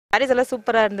சாரீஸ் எல்லாம்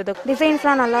சூப்பரா இருந்தது.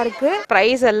 டிசைன்ஸ்லாம் நல்லா இருக்கு.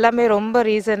 பிரைஸ் எல்லாமே ரொம்ப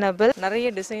ரீசனபிள். நிறைய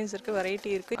டிசைன்ஸ் இருக்கு, வெரைட்டி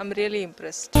இருக்கு. ஐ am really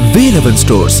impressed. Velavan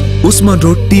stores, Usman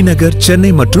road, D நகர்,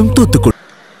 சென்னை மற்றும் தூத்துக்குடி.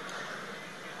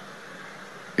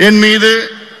 என் மீது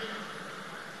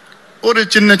ஒரு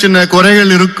சின்ன சின்ன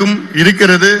குறைகள்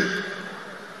இருக்கிறது.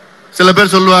 சில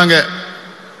பேர் சொல்லுவாங்க,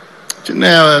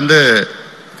 சின்ன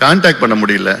கான்டாக்ட் பண்ண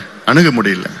முடியல, அணுக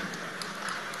முடியல.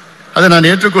 அதை நான்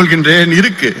ஏற்றுக்கொள்கின்றேன்.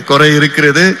 குறை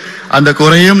இருக்கிறது. அந்த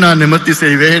குறையும் நான் நிவர்த்தி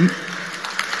செய்வேன்.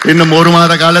 இன்னும் 1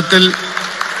 மாத காலத்தில்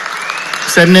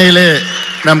சென்னையிலே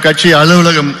நம் கட்சி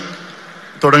அலுவலகம்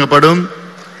தொடங்கப்படும்.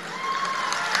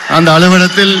 அந்த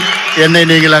அலுவலகத்தில் என்னை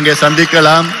நீங்கள் அங்கே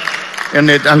சந்திக்கலாம்,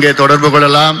 என்னை அங்கே தொடர்பு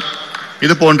கொள்ளலாம்.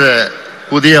 இது போன்ற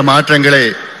புதிய மாற்றங்களை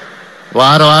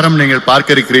வார வாரம் நீங்கள்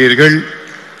பார்க்க இருக்கிறீர்கள்.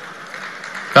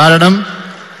 காரணம்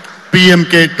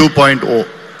PMK 2.0.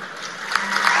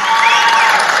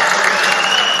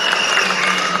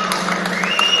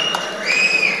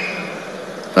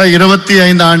 நான்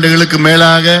 25 ஆண்டுகளுக்கு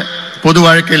மேலாக பொது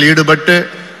வாழ்க்கையில் ஈடுபட்டு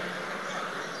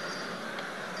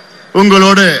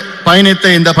உங்களோடு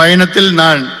பயணித்த இந்த பயணத்தில்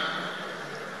நான்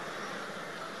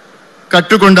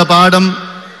கற்றுக்கொண்ட பாடம்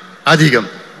அதிகம்.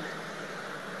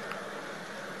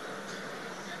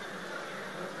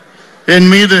 என்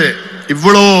மீது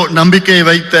இவ்வளோ நம்பிக்கை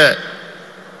வைத்த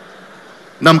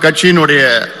நம் கட்சியினுடைய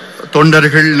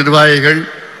தொண்டர்கள், நிர்வாகிகள்,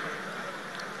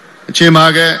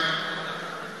 நிச்சயமாக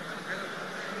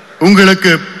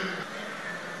உங்களுக்கு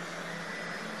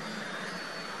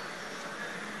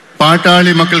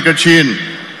பாட்டாளி மக்கள் கட்சியின்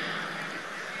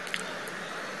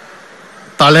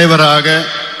தலைவராக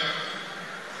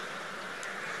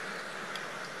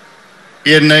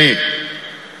என்னை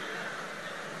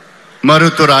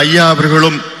மருத்துவர் ஐயா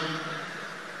அவர்களும்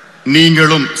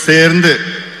நீங்களும் சேர்ந்து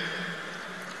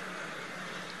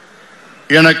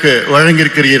எனக்கு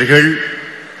வழங்கியிருக்கிறீர்கள்.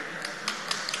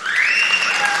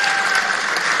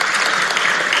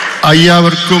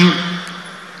 ஐயாவிற்கும்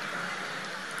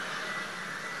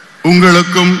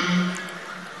உங்களுக்கும்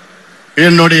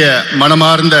என்னுடைய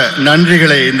மனமார்ந்த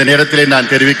நன்றிகளை இந்த நேரத்திலே நான்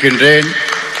தெரிவிக்கின்றேன்.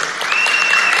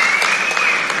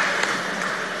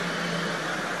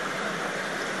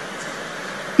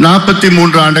 நாற்பத்தி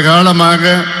 3 ஆண்டு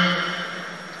காலமாக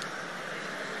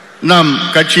நம்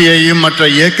கட்சியையும் மற்ற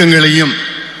இயக்கங்களையும்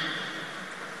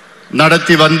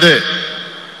நடத்தி வந்து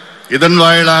இதன்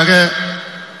வாயிலாக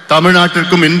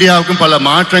தமிழ்நாட்டிற்கும் இந்தியாவுக்கும் பல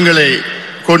மாற்றங்களை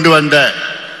கொண்டு வந்த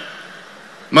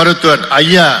மருத்துவர்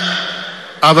ஐயா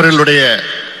அவர்களுடைய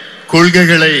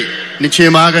கொள்கைகளை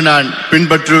நிச்சயமாக நான்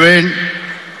பின்பற்றுவேன்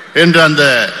என்ற அந்த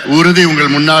உறுதி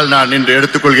உங்கள் முன்னால் நான் இன்று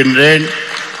எடுத்துக்கொள்கின்றேன்.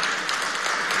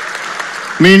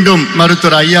 மீண்டும்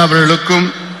மருத்துவர் ஐயா அவர்களுக்கும்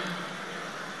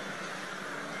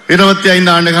 25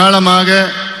 ஆண்டு காலமாக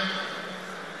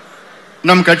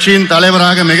நம் கட்சியின்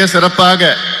தலைவராக மிக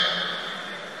சிறப்பாக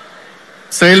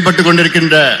செயல்பட்டு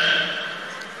கொண்டிருக்கின்ற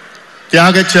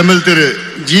தியாக செம்மல் திரு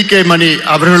GK மணி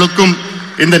அவர்களுக்கும்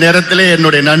இந்த நேரத்திலே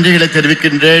என்னுடைய நன்றிகளை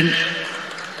தெரிவிக்கின்றேன்.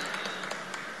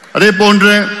 அதே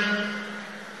போன்று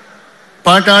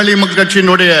பாட்டாளி மக்கள்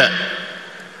கட்சியினுடைய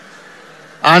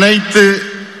அனைத்து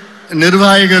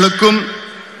நிர்வாகிகளுக்கும்,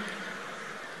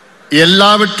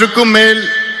 எல்லாவற்றுக்கும் மேல்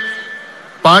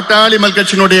பாட்டாளி மக்கள்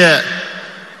கட்சியினுடைய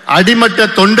அடிமட்ட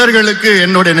தொண்டர்களுக்கு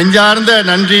என்னுடைய நெஞ்சார்ந்த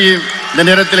நன்றி இந்த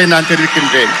நேரத்திலே நான்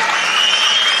தெரிவிக்கின்றேன்.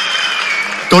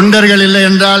 தொண்டர்கள் இல்லை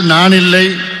என்றால் நான் இல்லை,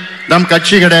 நம்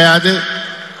கட்சி கிடையாது.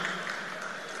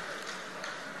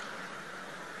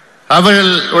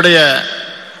 அவர்களுடைய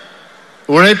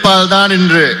உழைப்பால் தான்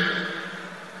இன்று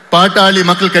பாட்டாளி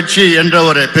மக்கள் கட்சி என்ற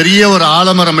ஒரு பெரிய ஒரு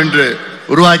ஆலமரம் என்று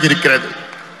உருவாகி இருக்கிறது.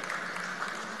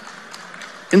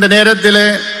 இந்த நேரத்தில்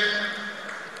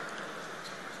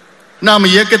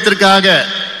நாம் இயக்கத்திற்காக,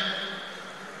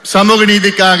 சமூக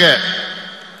நீதிக்காக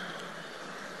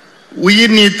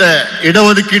உயிர் நீத்த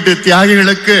இடஒதுக்கீட்டு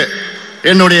தியாகிகளுக்கு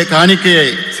என்னுடைய காணிக்கையை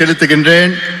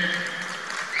செலுத்துகின்றேன்.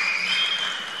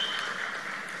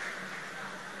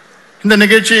 இந்த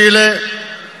நிகழ்ச்சியில்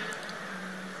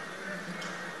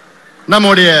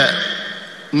நம்முடைய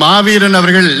மாவீரன்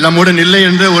அவர்கள் நம்முடன் இல்லை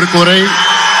என்ற ஒரு குறை.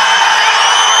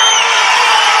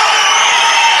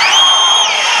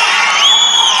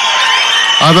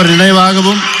 அவர்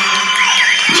நினைவாகவும்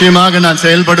நிச்சயமாக நான்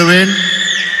செயல்படுவேன்.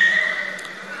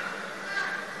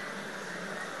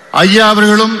 ஐயா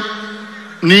அவர்களும்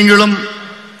நீங்களும்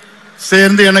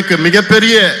சேர்ந்து எனக்கு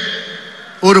மிகப்பெரிய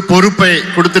ஒரு பொறுப்பை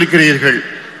கொடுத்திருக்கிறீர்கள்.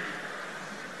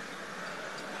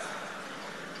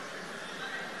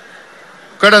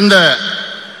 கடந்த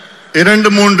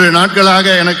 2-3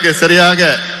 நாட்களாக எனக்கு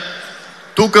சரியாக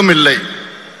தூக்கம் இல்லை.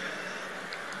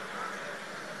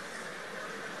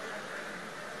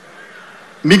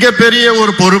 மிகப்பெரிய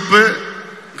ஒரு பொறுப்பு.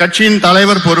 கட்சியின்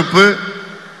தலைவர் பொறுப்பு.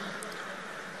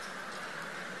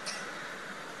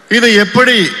 இது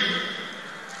எப்படி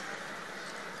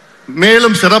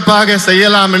மேலும் சிறப்பாக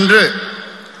செய்யலாம் என்று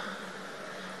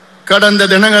கடந்த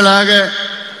தினங்களாக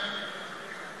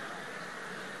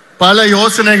பல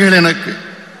யோசனைகள், எனக்கு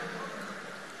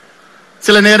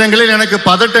சில நேரங்களில் எனக்கு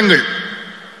பதட்டங்கள்.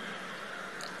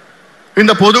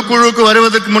 இந்த பொதுக்குழுக்கு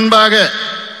வருவதற்கு முன்பாக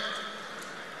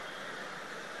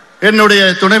என்னுடைய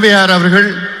துணைவியார் அவர்கள்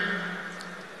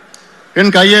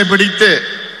என் கையை பிடித்து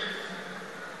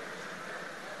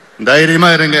தைரியமா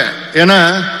இருங்க, ஏன்னா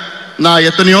நான்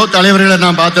எத்தனையோ தலைவர்களை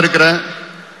நான் பார்த்திருக்கிறேன்,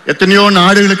 எத்தனையோ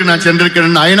நாடுகளுக்கு நான்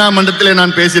சென்றிருக்கிறேன், ஐநா மன்றத்திலே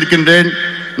நான் பேசியிருக்கின்றேன்,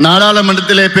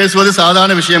 நாடாளுமன்றத்திலே பேசுவது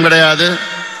சாதாரண விஷயம் கிடையாது,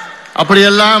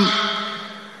 அப்படியெல்லாம்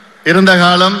இருந்த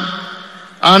காலம்.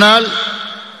 ஆனால்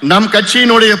நம்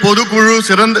கட்சியினுடைய பொதுக்குழு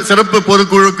சிறப்பு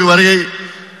பொதுக்குழுக்கு வருகை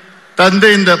தந்து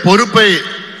இந்த பொறுப்பை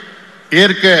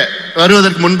ஏற்க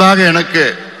வருவதற்கு முன்பாக எனக்கு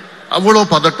அவ்வளோ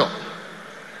பதட்டம்.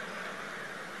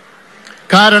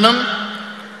 காரணம்,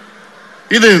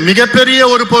 இது மிகப்பெரிய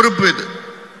ஒரு பொறுப்பு, இது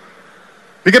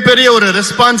மிகப்பெரிய ஒரு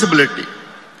ரெஸ்பான்சிபிலிட்டி.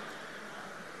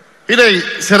 இதை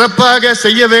சிறப்பாக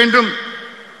செய்ய வேண்டும்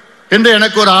என்று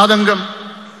எனக்கு ஒரு ஆதங்கம்.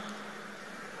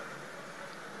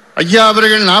 ஐயா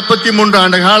அவர்கள் 43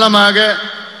 ஆண்டு காலமாக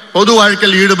பொது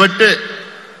வாழ்க்கையில் ஈடுபட்டு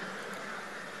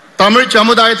தமிழ்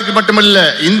சமுதாயத்துக்கு மட்டுமல்ல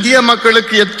இந்திய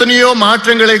மக்களுக்கு எத்தனையோ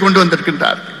மாற்றங்களை கொண்டு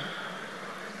வந்திருக்கின்றார்கள்.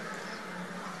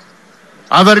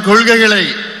 அவர் கொள்கைகளை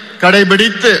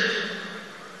கடைபிடித்து,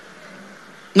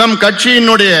 நம்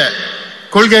கட்சியினுடைய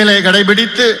கொள்கைகளை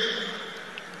கடைபிடித்து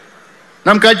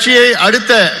நம் கட்சியை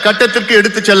அடுத்த கட்டத்திற்கு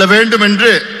எடுத்துச் செல்ல வேண்டும்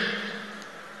என்று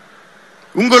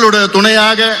உங்களுடைய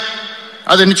துணையாக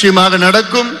அது நிச்சயமாக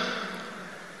நடக்கும்.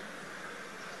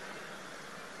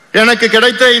 எனக்கு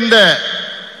கிடைத்த இந்த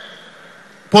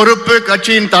பொறுப்பு,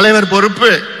 கட்சியின் தலைவர்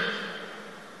பொறுப்பு,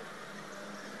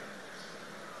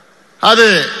 அது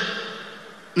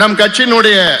நம்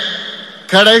கட்சியினுடைய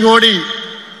கடைகோடி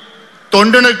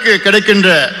தொண்டனுக்கு கிடைக்கின்ற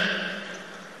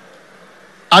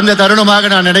அந்த தருணமாக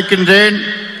நான் நினைக்கின்றேன்.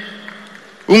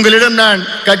 உங்களிடம் நான்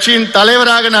கட்சியின்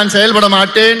தலைவராக நான் செயல்பட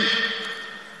மாட்டேன்,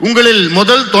 உங்களில்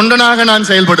முதல் தொண்டனாக நான்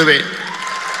செயல்படுவேன்,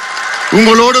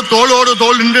 உங்களோடு தோளோடு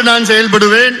தோள் நின்று நான்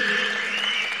செயல்படுவேன்.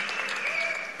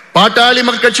 பாட்டாளி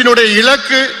மக்கள் கட்சியினுடைய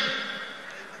இலக்கு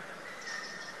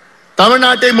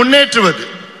தமிழ்நாட்டை முன்னேற்றுவது.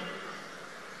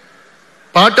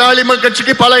 பாட்டாளி மக்கள்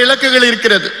கட்சிக்கு பல இலக்குகள்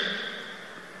இருக்கிறது,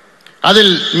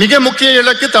 அதில் மிக முக்கிய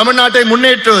இலக்கு தமிழ்நாட்டை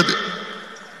முன்னேற்றுவது.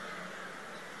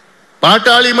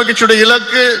 பாட்டாளி மக்கள் கட்சியுடைய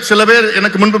இலக்கு, சில பேர்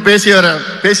எனக்கு முன்பு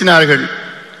பேசினார்கள்,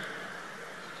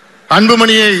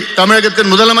 அன்புமணியை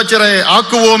தமிழகத்தின் முதலமைச்சரை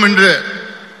ஆக்குவோம் என்று,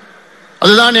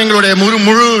 அதுதான் எங்களுடைய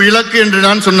முழு இலக்கு என்று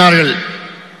நான் சொன்னார்கள்.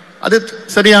 அது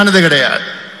சரியானது கிடையாது.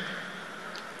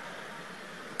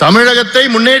 தமிழகத்தை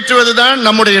முன்னேற்றுவதுதான்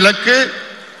நம்முடைய இலக்கு.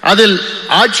 அதில்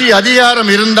ஆட்சி அதிகாரம்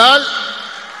இருந்தால்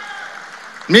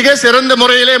மிக சிறந்த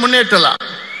முறையிலே முன்னேற்றலாம்.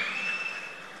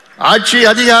 ஆட்சி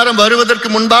அதிகாரம் வருவதற்கு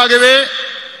முன்பாகவே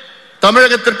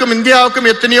தமிழகத்திற்கும்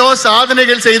இந்தியாவுக்கும் எத்தனையோ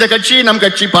சாதனைகள் செய்த கட்சி நம்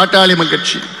கட்சி, பாட்டாளி மக்கள்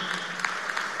கட்சி.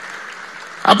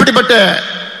 அப்படிப்பட்ட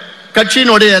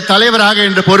கட்சியினுடைய தலைவராக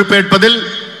இன்று பொறுப்பேற்பதில்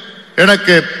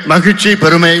எனக்கு மகிழ்ச்சி,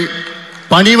 பெருமை,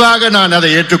 பணிவாக நான் அதை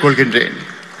ஏற்றுக்கொள்கின்றேன்.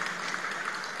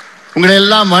 உங்களை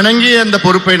எல்லாம் வணங்கி அந்த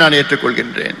பொறுப்பை நான்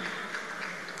ஏற்றுக்கொள்கின்றேன்.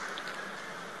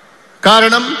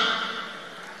 காரணம்,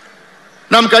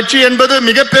 நம் கட்சி என்பது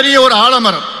மிகப்பெரிய ஒரு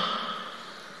ஆலமரம்.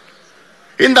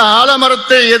 இந்த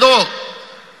ஆலமரத்தை ஏதோ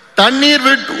தண்ணீர்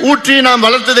ஊற்றி நாம்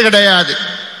வளர்த்தது கிடையாது.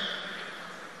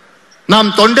 நாம்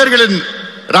தொண்டர்களின்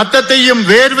ரத்தத்தையும்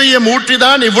வேர்வையும்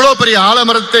ஊற்றிதான் இவ்வளவு பெரிய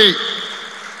ஆலமரத்தை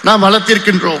நாம்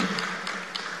வளர்த்திருக்கின்றோம்.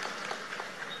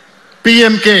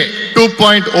 PMK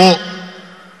 2.0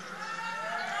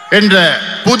 என்ற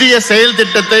புதிய செயல்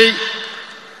திட்டத்தை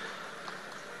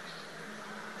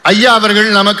ஐயா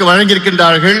அவர்கள் நமக்கு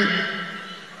வழங்கியிருக்கின்றார்கள்.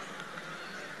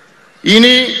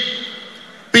 இனி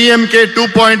PMK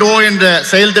 2.0 என்ற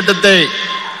செயல் திட்டத்தை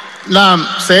நாம்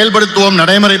செயல்படுத்துவோம்,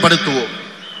 நடைமுறைப்படுத்துவோம்.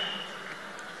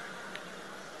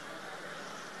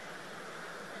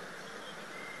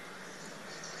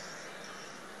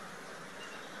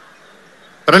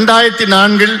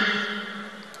 (2004)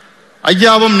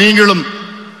 ஐயாவும் நீங்களும்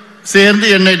சேர்ந்து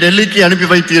என்னை டெல்லிக்கு அனுப்பி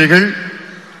வைத்தீர்கள்.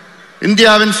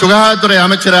 இந்தியாவின் சுகாதாரத்துறை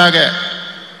அமைச்சராக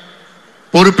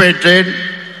பொறுப்பேற்றேன்.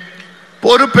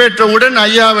 பொறுப்பேற்றவுடன்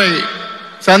ஐயாவை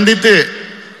சந்தித்து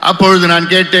அப்பொழுது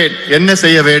நான் கேட்டேன், என்ன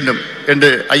செய்ய வேண்டும் என்று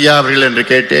ஐயா அவர்கள் என்று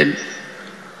கேட்டேன்.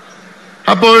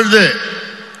 அப்பொழுது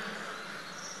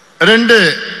 2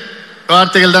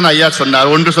 வார்த்தைகள் தான் ஐயா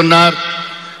சொன்னார். ஒன்று சொன்னார்,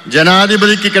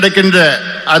 ஜனாதிபதிக்கு கிடைக்கின்ற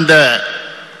அந்த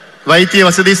வைத்திய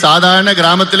வசதி சாதாரண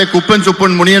கிராமத்திலே குப்பன்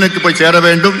சுப்பன் முனியனுக்கு போய் சேர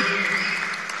வேண்டும்.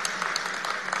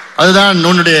 அதுதான்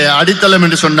உன்னுடைய அடித்தளம்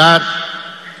என்று சொன்னார்.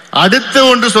 அடுத்து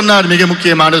ஒன்று சொன்னார், மிக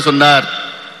முக்கியமான சொன்னார்,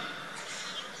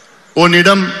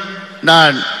 உன்னிடம்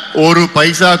நான் ஒரு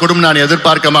பைசா கூட நான்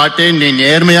எதிர்பார்க்க மாட்டேன், நீ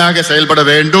நேர்மையாக செயல்பட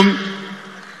வேண்டும்,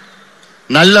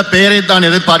 நல்ல பெயரை தான்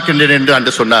எதிர்பார்க்கின்றேன் என்று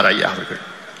அன்று சொன்னார் ஐயா அவர்கள்.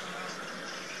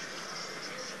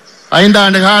 5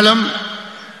 ஆண்டு காலம்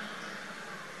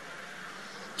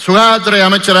சுகாதாரத்துறை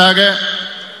அமைச்சராக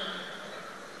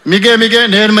மிக மிக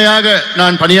நேர்மையாக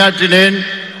நான் பணியாற்றினேன்.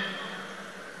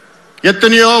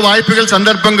 எத்தனையோ வாய்ப்புகள்,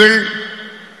 சந்தர்ப்பங்கள்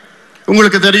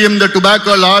உங்களுக்கு தெரியும். இந்த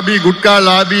tobacco lobby, gutka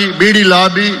lobby, PT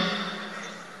lobby,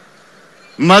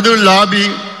 மது லாபி,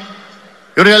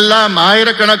 இவரெல்லாம்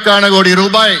ஆயிரக்கணக்கான கோடி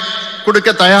ரூபாய் கொடுக்க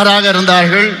தயாராக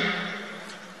இருந்தார்கள்.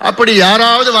 அப்படி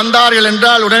யாராவது வந்தார்கள்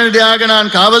என்றால் உடனடியாக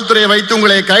நான் காவல்துறையை வைத்து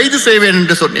உங்களை கைது செய்வேன்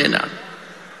என்று சொன்னேன். நான்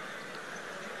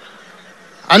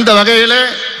அந்த வகையில்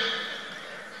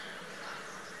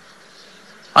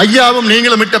ஐயாவும்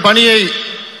நீங்களும் இட்ட பணியை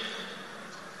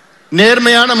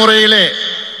நேர்மையான முறையிலே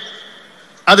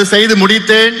அது செய்து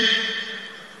முடித்தேன்.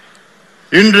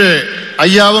 இன்று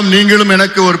ஐயாவும் நீங்களும்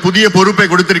எனக்கு ஒரு புதிய பொறுப்பை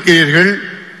கொடுத்திருக்கிறீர்கள்.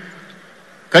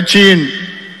 கட்சியின்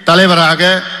தலைவராக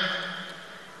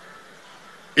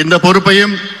இந்த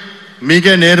பொறுப்பையும்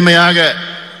மிக நேர்மையாக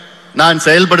நான்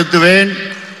செயல்படுத்துவேன்.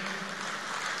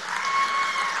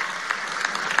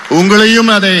 உங்களையும்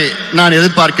அதை நான்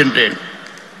எதிர்பார்க்கின்றேன்.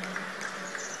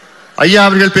 ஐயா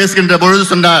அவர்கள் பேசுகின்ற பொழுது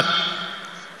சொன்னார்,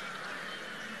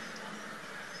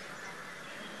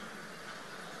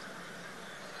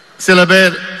 சில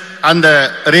பேர் அந்த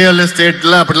ரியல்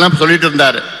எஸ்டேட்ல அப்படிலாம் சொல்லிட்டு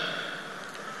இருந்தார்.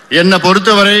 என்னை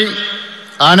பொறுத்தவரை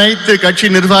அனைத்து கட்சி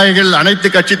நிர்வாகிகள், அனைத்து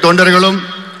கட்சி தொண்டர்களும்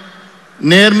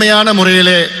நேர்மையான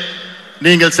முறையிலே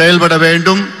நீங்கள் செயல்பட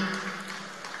வேண்டும்.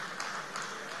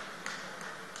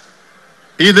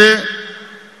 இது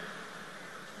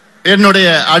என்னுடைய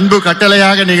அன்பு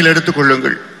கட்டளையாக நீங்கள்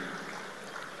எடுத்துக்கொள்ளுங்கள்.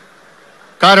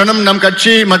 காரணம், நம்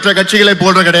கட்சி மற்ற கட்சிகளை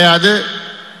போன்ற கிடையாது.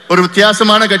 ஒரு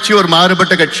வித்தியாசமான கட்சி, ஒரு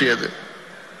மாறுபட்ட கட்சி. அது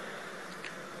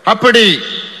அப்படி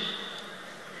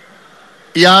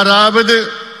யாராவது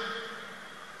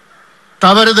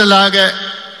தவறுதலாக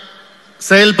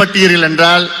செயல்பட்டீர்கள்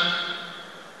என்றால்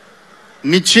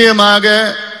நிச்சயமாக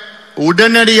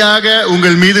உடனடியாக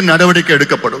உங்கள் மீது நடவடிக்கை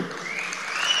எடுக்கப்படும்.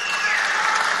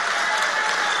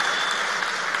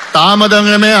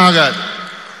 தாமதமே ஆகாது.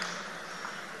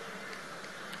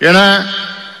 ஏன்னா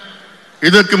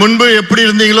இதற்கு முன்பு எப்படி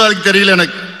இருந்தீங்களோ அதுக்கு தெரியல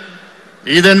எனக்கு.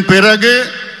 இதன் பிறகு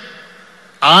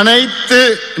அனைத்து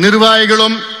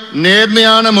நிர்வாகிகளும்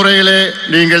நேர்மையான முறையிலே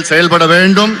நீங்கள் செயல்பட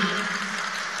வேண்டும்.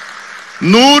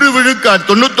 100 விழுக்காடு,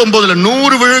 99ல்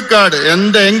 100 விழுக்காடு.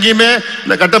 எங்கேயுமே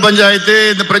இந்த கட்ட பஞ்சாயத்து,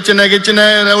 இந்த பிரச்சனை கிச்சனை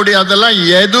ரவுடி அதெல்லாம்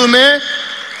எதுவுமே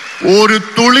ஒரு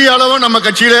துளி அளவும் நம்ம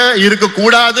கட்சியில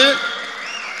இருக்கக்கூடாது.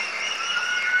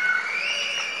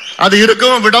 அது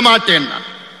இருக்கவும் விடமாட்டேன் நான்.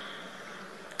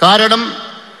 காரணம்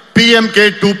PMK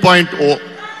 2.0.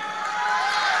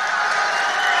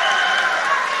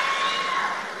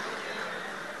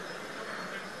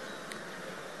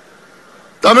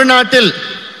 தமிழ்நாட்டில்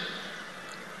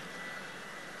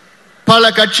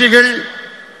பல கட்சிகள்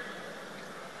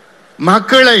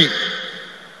மக்களை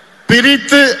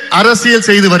பிரித்து அரசியல்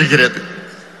செய்து வருகிறது.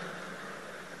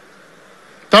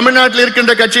 தமிழ்நாட்டில்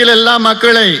இருக்கின்ற கட்சிகள் எல்லாம்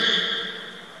மக்களை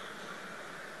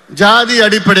ஜாதி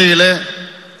அடிப்படையில்,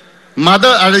 மத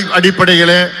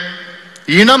அடிப்படையில்,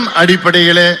 இனம்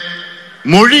அடிப்படையில்,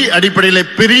 மொழி அடிப்படையில்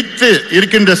பிரித்து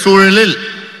இருக்கின்ற சூழலில்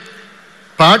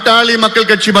பாட்டாளி மக்கள்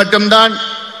கட்சி மட்டும்தான்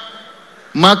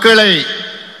மக்களை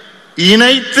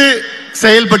இணைத்து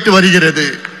செயல்பட்டு வருகிறது.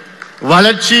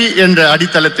 வளர்ச்சி என்ற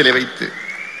அடித்தளத்தில் வைத்து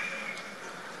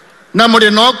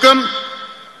நம்முடைய நோக்கம்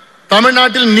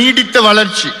தமிழ்நாட்டில் நீடித்த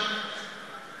வளர்ச்சி.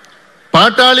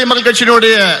 பாட்டாளி மக்கள்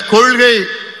கட்சியினுடைய கொள்கை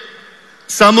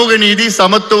சமூக நீதி,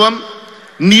 சமத்துவம்,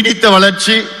 நீடித்த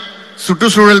வளர்ச்சி,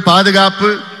 சுற்றுச்சூழல் பாதுகாப்பு,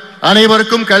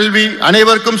 அனைவருக்கும் கல்வி,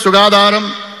 அனைவருக்கும் சுகாதாரம்,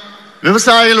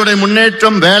 விவசாயிகளுடைய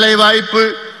முன்னேற்றம், வேலை வாய்ப்பு,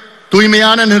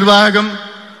 தூய்மையான நிர்வாகம்.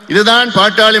 இதுதான்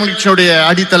பாட்டாளி மக்கள் கட்சியினுடைய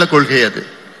அடித்தள கொள்கை. அது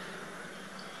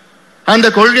அந்த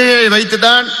கொள்கையை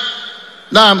வைத்துதான்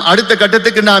நாம் அடுத்த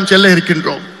கட்டத்துக்கு நாம் செல்ல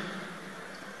இருக்கின்றோம்.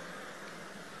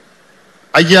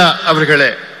 ஐயா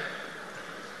அவர்களே,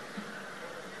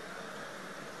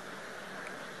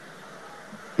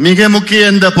 மிக முக்கிய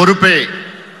இந்த பொறுப்பை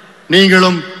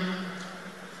நீங்களும்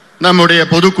நம்முடைய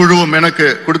பொதுக்குழுவும் எனக்கு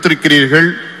கொடுத்திருக்கிறீர்கள்.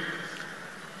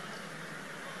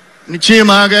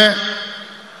 நிச்சயமாக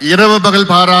இரவு பகல்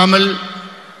பாராமல்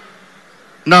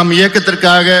நாம்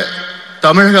இயக்கத்திற்காக,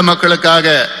 தமிழக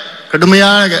மக்களுக்காக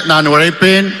கடுமையாக நான்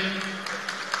உழைப்பேன்.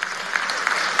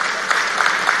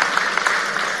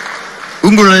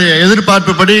 உங்களுடைய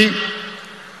எதிர்பார்ப்புப்படி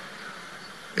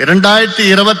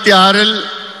 2026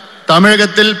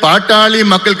 தமிழகத்தில் பாட்டாளி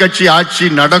மக்கள் கட்சி ஆட்சி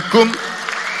நடக்கும்.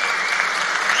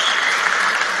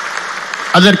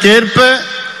 அதற்கேற்ப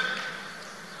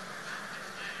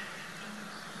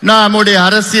நம்முடைய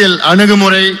அரசியல்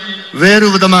அணுகுமுறை வேறு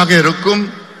விதமாக இருக்கும்.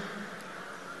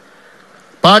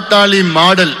 பாட்டாளி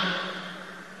மாடல்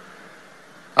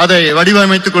அதை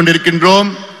வடிவமைத்துக் கொண்டிருக்கின்றோம்.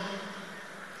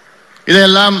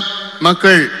 இதையெல்லாம்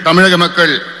தமிழக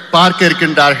மக்கள் பார்க்க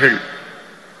இருக்கின்றார்கள்.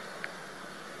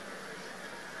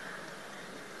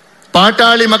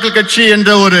 பாட்டாளி மக்கள் கட்சி என்ற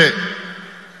ஒரு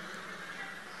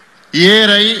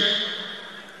ஏரை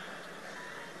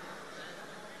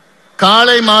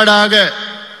காளை மாடாக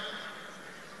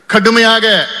கடுமையாக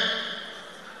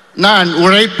நான்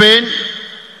உழைப்பேன்.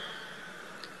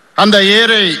 அந்த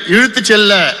ஏரை இழுத்து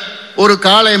செல்ல ஒரு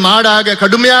காளை மாடாக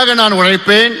கடுமையாக நான்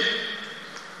உழைப்பேன்.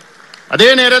 அதே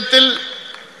நேரத்தில்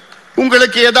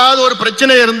உங்களுக்கு ஏதாவது ஒரு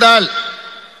பிரச்சனை இருந்தால்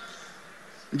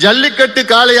ஜல்லிக்கட்டு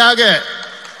காளையாக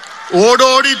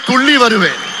ஓடோடி துள்ளி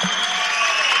வருவேன்.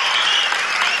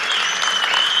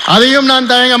 அதையும் நான்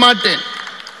தயங்க மாட்டேன்.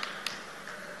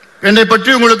 என்னை பற்றி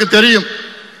உங்களுக்கு தெரியும்.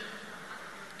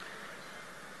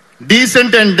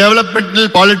 டீசென்ட் அண்ட் டெவலப்மெண்டல்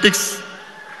பாலிடிக்ஸ்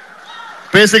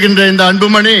பேசுகின்ற இந்த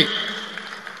அன்புமணி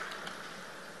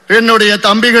என்னுடைய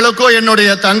தம்பிகளுக்கோ என்னுடைய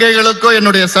தங்கைகளுக்கோ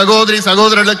என்னுடைய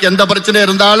சகோதரர்களுக்கு எந்த பிரச்சனை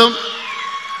இருந்தாலும்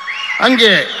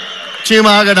அங்கே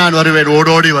நிச்சயமாக நான் வருவேன்,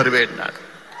 ஓடோடி வருவேன். நான்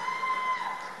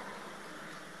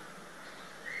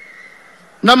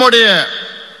நம்முடைய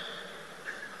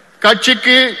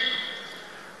கட்சிக்கு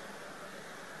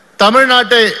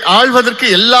தமிழ்நாட்டை ஆள்வதற்கு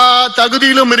எல்லா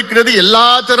தகுதியிலும் இருக்கிறது, எல்லா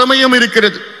திறமையும்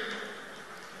இருக்கிறது.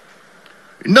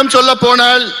 இன்னும் சொல்ல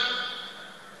போனால்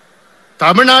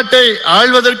தமிழ்நாட்டை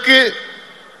ஆள்வதற்கு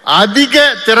அதிக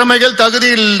திறமைகள்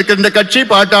தகுதியில் இருக்கின்ற கட்சி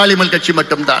பாட்டாளி மக்கள் கட்சி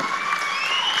மட்டும்தான்.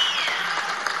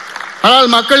 ஆனால்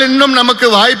மக்கள் இன்னும் நமக்கு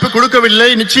வாய்ப்பு கொடுக்கவில்லை.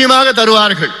 நிச்சயமாக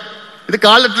தருவார்கள். இது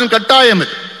காலத்தின் கட்டாயம்.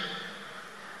 இது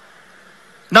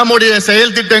நம்முடைய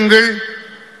செயல் திட்டங்கள்,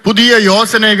 புதிய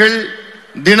யோசனைகள்,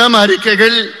 தினம்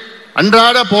அறிக்கைகள்,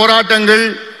 அன்றாட போராட்டங்கள்,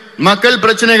 மக்கள்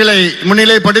பிரச்சனைகளை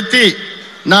முன்னிலைப்படுத்தி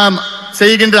நாம்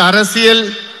செய்கின்ற அரசியல்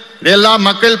எல்லாம்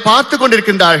மக்கள் பார்த்து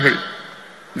கொண்டிருக்கின்றார்கள்.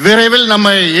 விரைவில்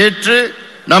நம்மை ஏற்று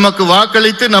நமக்கு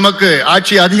வாக்களித்து நமக்கு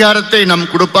ஆட்சி அதிகாரத்தை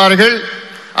நாம் கொடுப்பார்கள்.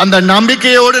 அந்த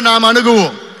நம்பிக்கையோடு நாம்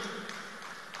அணுகுவோம்.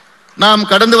 நாம்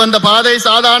கடந்து வந்த பாதை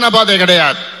சாதாரண பாதை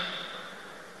கிடையாது.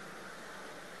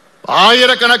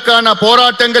 ஆயிரக்கணக்கான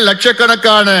போராட்டங்கள்,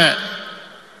 லட்சக்கணக்கான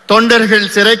தொண்டர்கள்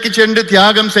சிறைக்கு சென்று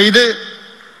தியாகம் செய்து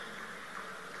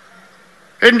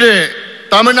இன்று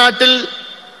தமிழ்நாட்டில்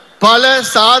பல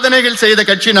சாதனைகள் செய்த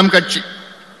கட்சி நம் கட்சி.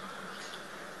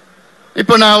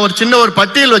 இப்ப நான் ஒரு சின்ன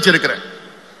பட்டியல் வச்சிருக்கிறேன்.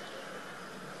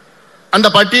 அந்த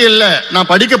பட்டியல்ல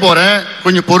நான் படிக்க போறேன்,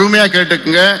 கொஞ்சம் பொறுமையா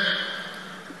கேட்டுக்குங்க.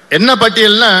 என்ன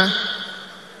பட்டியல்னா,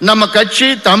 நம்ம கட்சி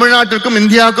தமிழ்நாட்டிற்கும்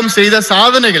இந்தியாவுக்கும் செய்த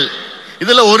சாதனைகள்.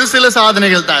 இதுல ஒரு சில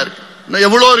சாதனைகள் தான் இருக்கு,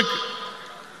 எவ்வளோ இருக்கு.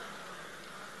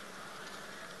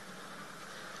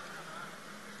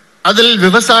 அதில்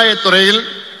விவசாயத்துறையில்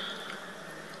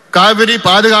காவிரி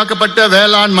பாதுகாக்கப்பட்ட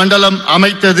வேளாண் மண்டலம்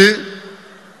அமைத்தது.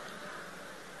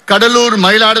 கடலூர்,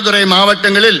 மயிலாடுதுறை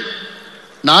மாவட்டங்களில்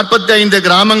 45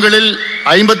 கிராமங்களில்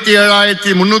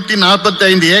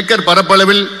 57,345 ஏக்கர்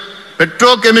பரப்பளவில்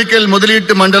பெட்ரோ கெமிக்கல்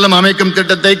முதலீட்டு மண்டலம் அமைக்கும்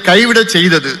திட்டத்தை கைவிட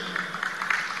செய்தது.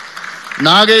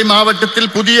 நாகை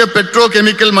மாவட்டத்தில் புதிய பெட்ரோ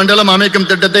கெமிக்கல் மண்டலம் அமைக்கும்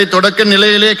திட்டத்தை தொடக்க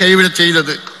நிலையிலே கைவிட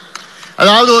செய்தது.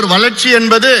 அதாவது ஒரு வளர்ச்சி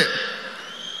என்பது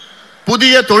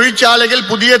புதிய தொழிற்சாலைகள்,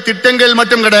 புதிய திட்டங்கள்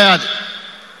மட்டும் கிடையாது.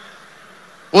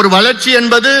 ஒரு வளர்ச்சி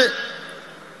என்பது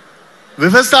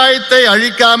விவசாயத்தை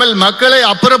அழிக்காமல், மக்களை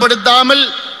அப்புறப்படுத்தாமல்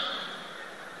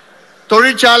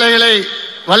தொழிற்சாலைகளை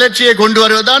வளர்ச்சியை கொண்டு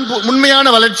வருவதுதான் உண்மையான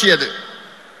வளர்ச்சி. அது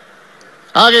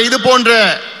ஆக இது போன்ற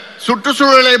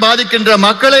சுற்றுச்சூழலை பாதிக்கின்ற,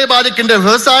 மக்களை பாதிக்கின்ற,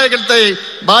 விவசாயத்தை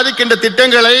பாதிக்கின்ற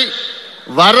திட்டங்களை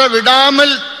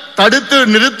வரவிடாமல் தடுத்து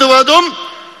நிறுத்துவதும்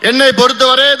என்னை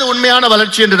பொறுத்தவரை இது உண்மையான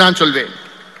வளர்ச்சி என்று நான் சொல்வேன்.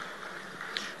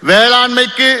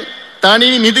 வேளாண்மைக்கு தனி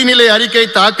நிதிநிலை அறிக்கை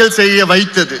தாக்கல் செய்ய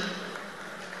வைத்தது.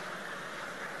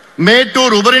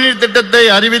 மேட்டூர் உபரிநீர் திட்டத்தை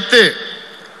அறிவித்து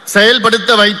செயல்படுத்த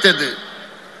வைத்தது.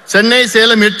 சென்னை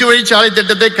சேலம் 8 வழிச்சாலை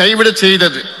திட்டத்தை கைவிட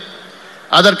செய்தது.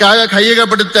 அதற்காக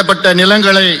கையகப்படுத்தப்பட்ட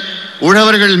நிலங்களை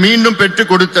உழவர்கள் மீண்டும்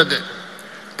பெற்றுக் கொடுத்தது.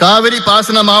 காவிரி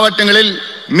பாசன மாவட்டங்களில்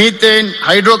மீத்தேன்,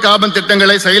 ஹைட்ரோ கார்பன்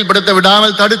திட்டங்களை செயல்படுத்த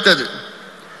விடாமல் தடுத்தது.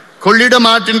 கொள்ளிடம்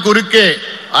ஆற்றின் குறுக்கே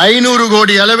 500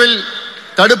 கோடி அளவில்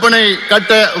தடுப்பணை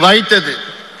கட்ட வைத்தது.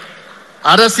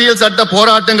 அரசியல் சட்ட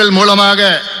போராட்டங்கள் மூலமாக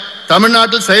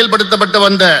தமிழ்நாட்டில் செயல்படுத்தப்பட்டு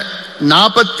வந்த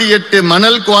 48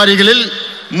 மணல் குவாரிகளில்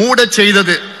மூடச்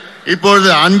செய்தது. இப்பொழுது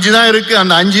 5 தான் இருக்கு,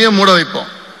 அந்த 5ஐயும் மூட வைப்போம்.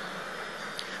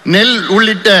 நெல்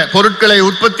உள்ளிட்ட பொருட்களை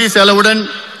உற்பத்தி செலவுடன்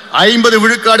 50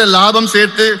 விழுக்காடு லாபம்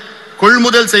சேர்த்து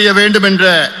கொள்முதல் செய்ய வேண்டும் என்ற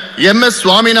MS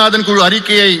சுவாமிநாதன் குழு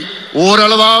அறிக்கையை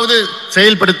ஓரளவாவது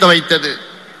செயல்படுத்த வைத்தது.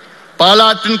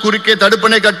 பாலாற்றின் குறுக்கே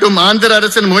தடுப்பணை கட்டும் ஆந்திர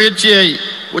அரசின் முயற்சியை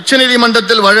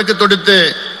உச்சநீதிமன்றத்தில் வழக்கு தொடுத்து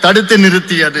தடுத்து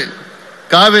நிறுத்தியது.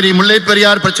 காவிரி முல்லை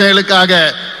பெரியார் பிரச்சனைகளுக்காக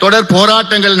தொடர்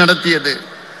போராட்டங்கள் நடத்தியது.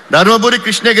 தருமபுரி,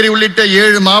 கிருஷ்ணகிரி உள்ளிட்ட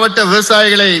 7 மாவட்ட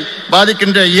விவசாயிகளை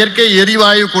பாதிக்கின்ற இயற்கை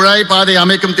எரிவாயு குழாய் பாதை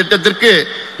அமைக்கும் திட்டத்திற்கு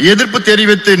எதிர்ப்பு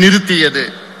தெரிவித்து நிறுத்தியது.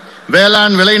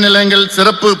 வேளாண் விளைநிலங்கள்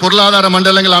சிறப்பு பொருளாதார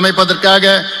மண்டலங்கள்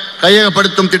அமைப்பதற்காக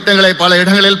கையகப்படுத்தும் திட்டங்களை பல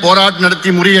இடங்களில் போராட்டம் நடத்தி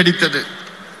முறியடித்தது.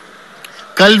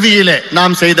 கல்வியிலே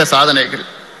நாம் செய்த சாதனைகள்.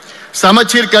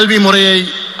 சமச்சீர் கல்வி முறையை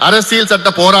அரசியல் சட்ட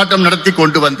போராட்டம் நடத்தி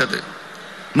கொண்டு வந்தது.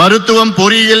 மருத்துவம்,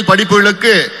 பொறியியல்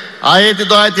படிப்புகளுக்கு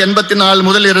 1984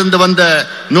 முதல் இருந்து வந்த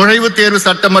நுழைவுத் தேர்வு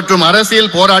சட்டம் மற்றும்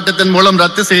அரசியல் போராட்டத்தின் மூலம்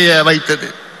ரத்து செய்ய வைத்தது.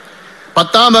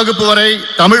 10ஆம் வகுப்பு வரை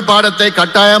தமிழ் பாடத்தை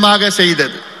கட்டாயமாக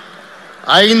செய்தது.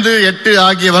 5, 8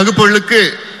 ஆகிய வகுப்புகளுக்கு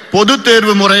பொது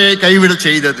தேர்வு முறையை கைவிட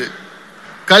செய்தது.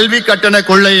 கல்வி கட்டண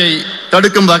கொள்ளையை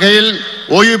தடுக்கும் வகையில்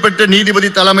ஓய்வு பெற்ற நீதிபதி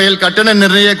தலைமையில் கட்டண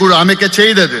நிர்ணய குழு அமைக்க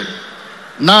செய்தது.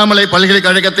 அண்ணாமலை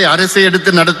பல்கலைக்கழகத்தை அரசை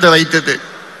எடுத்து நடத்த வைத்தது.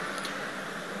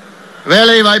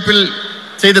 வேலை வாய்ப்பில்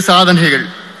செய்த சாதனைகள்.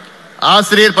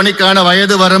 ஆசிரியர் பணிக்கான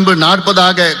வயது வரம்பு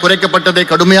 40 குறைக்கப்பட்டதை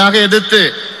கடுமையாக எதிர்த்து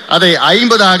அதை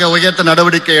 50 உயர்த்த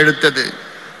நடவடிக்கை எடுத்தது.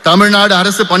 தமிழ்நாடு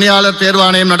அரசு பணியாளர்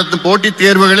தேர்வாணையம் நடத்தும் போட்டித்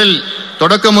தேர்வுகளில்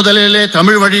தொடக்க முதலிலே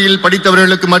தமிழ் வழியில்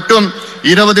படித்தவர்களுக்கு மட்டும்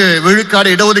 20 விழுக்காடு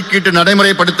இடஒதுக்கீட்டு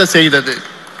நடைமுறைப்படுத்த செய்தது.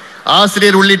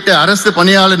 ஆசிரியர் உள்ளிட்ட அரசு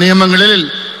பணியாளர் நியமனங்களில்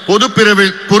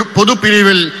பொது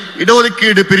பிரிவில்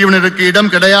இடஒதுக்கீடு பிரிவினருக்கு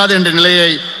இடம் கிடையாது என்ற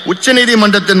நிலையை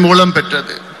உச்சநீதிமன்றத்தின் மூலம்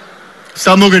பெற்றது.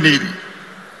 சமூக நீதி.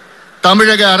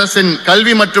 தமிழக அரசின்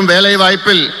கல்வி மற்றும் வேலை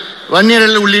வாய்ப்பில்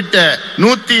வன்னியர்கள் உள்ளிட்ட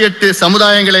 108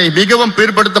 சமுதாயங்களை மிகவும்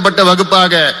பிற்படுத்தப்பட்ட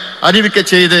வகுப்பாக அறிவிக்க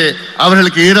செய்து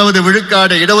அவர்களுக்கு 20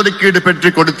 விழுக்காடு இடஒதுக்கீடு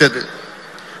பெற்றுக் கொடுத்தது.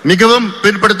 மிகவும்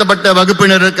பிற்படுத்தப்பட்ட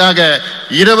வகுப்பினருக்காக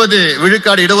 20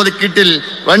 விழுக்காடு இடஒதுக்கீட்டில்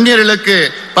வன்னியர்களுக்கு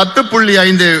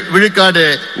 10.5 விழுக்காடு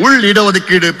உள்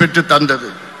இடஒதுக்கீடு பெற்று தந்தது.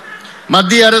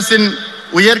 மத்திய அரசின்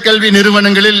உயர்கல்வி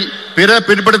நிறுவனங்களில் பிற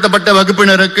பிற்படுத்தப்பட்ட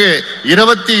வகுப்பினருக்கு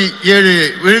 27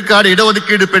 விழுக்காடு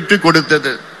இடஒதுக்கீடு பெற்று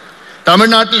கொடுத்தது.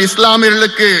 தமிழ்நாட்டில்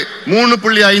இஸ்லாமியர்களுக்கு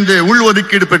 3.5 உள்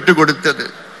ஒதுக்கீடு பெற்றுக் கொடுத்தது.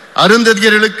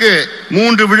 அருந்ததியர்களுக்கு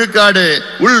 3 விழுக்காடு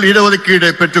உள் இடஒதுக்கீடு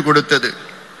பெற்றுக் கொடுத்தது.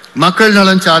 மக்கள்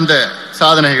நலன் சார்ந்த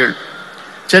சாதனைகள்.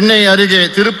 சென்னை அருகே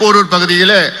திருப்போரூர்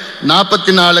பகுதியில்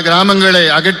 44 கிராமங்களை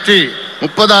அகற்றி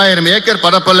 30,000 ஏக்கர்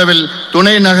பரப்பளவில்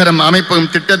துணை நகரம்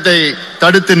அமைப்பும் திட்டத்தை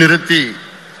தடுத்து நிறுத்தி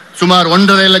சுமார்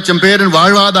 1.5 லட்சம் பேரின்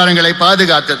வாழ்வாதாரங்களை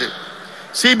பாதுகாத்தது.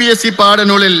 CBSE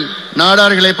பாடநூலில்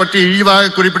நாடார்களை பற்றி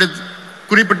இழிவாக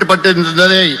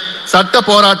குறிப்பிட்டப்பட்டிருந்ததை சட்ட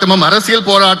போராட்டமும் அரசியல்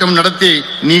போராட்டமும் நடத்தி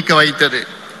நீக்க வைத்தது.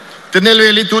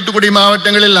 திருநெல்வேலி, தூத்துக்குடி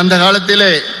மாவட்டங்களில் அந்த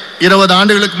காலத்திலே 20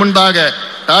 ஆண்டுகளுக்கு முன்பாக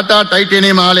டாடா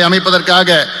டைட்டேனியம் ஆலை அமைப்பதற்காக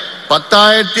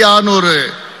 10,600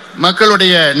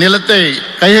 மக்களுடைய நிலத்தை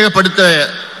கையகப்படுத்த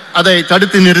அதை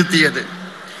தடுத்து நிறுத்தியது.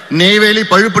 நெய்வேலி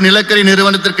பழுப்பு நிலக்கரி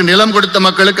நிறுவனத்திற்கு நிலம் கொடுத்த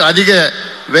மக்களுக்கு அதிக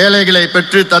வேலைகளை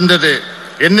பெற்று தந்தது.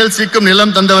 NLCக்கும்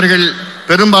நிலம் தந்தவர்கள்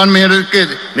பெரும்பான்மையினருக்கு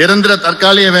நிரந்தர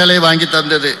தற்காலிக வேலை வாங்கி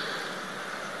தந்தது.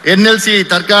 NLC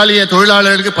தற்காலிக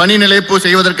தொழிலாளர்களுக்கு பணி நிலைப்பு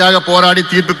செய்வதற்காக போராடி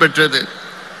தீர்ப்பு பெற்றது.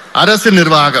 அரசு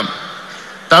நிர்வாகம்.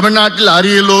 தமிழ்நாட்டில்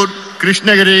அரியலூர்,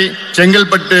 கிருஷ்ணகிரி,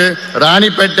 செங்கல்பட்டு,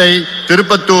 ராணிப்பேட்டை,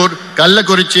 திருப்பத்தூர்,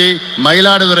 கள்ளக்குறிச்சி,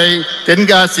 மயிலாடுதுறை,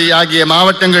 தென்காசி ஆகிய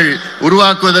மாவட்டங்கள்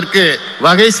உருவாக்குவதற்கு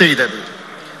வகை செய்தது.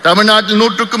 தமிழ்நாட்டில்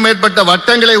 100க்கும் மேற்பட்ட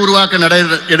வட்டங்களை உருவாக்க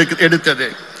எடுத்தது.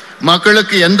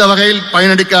 மக்களுக்கு எந்த வகையில்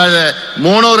பயனளிக்காத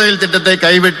மோனோ ரயில் திட்டத்தை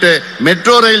கைவிட்டு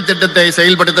மெட்ரோ ரயில் திட்டத்தை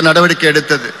செயல்படுத்த நடவடிக்கை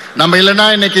எடுத்தது. நம்ம இல்லைன்னா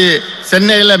இன்னைக்கு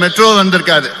சென்னையில் மெட்ரோ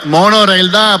வந்திருக்காது. மோனோ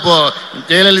ரயில் தான் அப்போ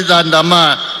ஜெயலலிதா அந்த அம்மா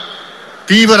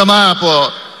தீவிரமா அப்போ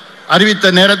அறிவித்த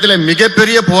நேரத்தில்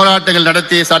மிகப்பெரிய போராட்டங்கள்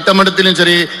நடத்தி சட்டமன்றத்திலும்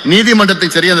சரி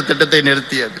நீதிமன்றத்திலும் சரி அந்த திட்டத்தை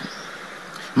நிறுத்தியது.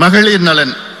 மகளிர்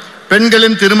நலன்.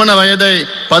 பெண்களின் திருமண வயதை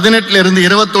 18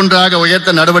 21 உயர்த்த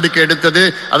நடவடிக்கை எடுத்தது.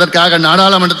 அதற்காக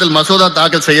நாடாளுமன்றத்தில் மசோதா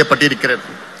தாக்கல் செய்யப்பட்டிருக்கிறது.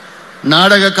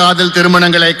 நாடக காதல்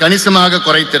திருமணங்களை கணிசமாக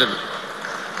குறைத்தது.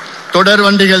 தொடர்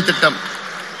வண்டிகள் திட்டம்.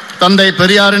 தந்தை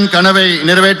பெரியாரின் கனவை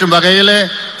நிறைவேற்றும் வகையில்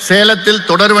சேலத்தில்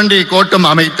தொடர்வண்டி கோட்டம்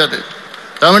அமைத்தது.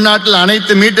 தமிழ்நாட்டில்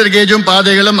அனைத்து மீட்டர் கேஜும்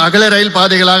பாதைகளும் அகல ரயில்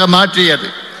பாதைகளாக மாற்றியது.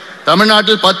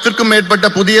 தமிழ்நாட்டில் 10க்கும் மேற்பட்ட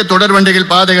புதிய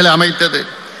தொடர்வண்டிகள் பாதைகளை அமைத்தது.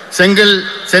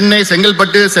 சென்னை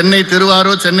செங்கல்பட்டு, சென்னை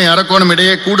திருவாரூர், சென்னை அரக்கோணம்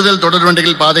இடையே கூடுதல்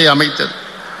தொடர்வண்டிகள் பாதையை அமைத்தது.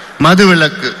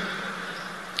 மதுவிலக்கு.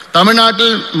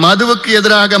 தமிழ்நாட்டில் மதுவுக்கு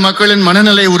எதிராக மக்களின்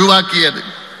மனநிலை உருவாக்கியது.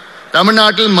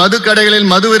 தமிழ்நாட்டில் மது கடைகளில்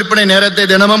மது விற்பனை நேரத்தை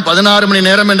தினமும் 16 மணி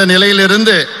நேரம் என்ற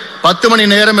நிலையிலிருந்து 10 மணி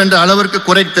நேரம் என்ற அளவிற்கு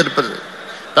குறைத்திருப்பது.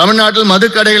 தமிழ்நாட்டில் மது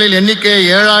கடைகளில் எண்ணிக்கை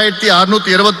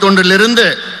 7621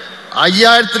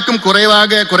 5000க்கும்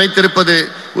குறைவாக குறைத்திருப்பது.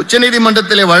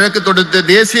 உச்சநீதிமன்றத்திலே வழக்கு தொடுத்து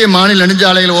தேசிய மாநில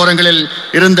நெடுஞ்சாலைகள் ஓரங்களில்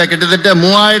இருந்த கிட்டத்தட்ட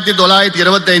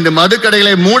 3925 மது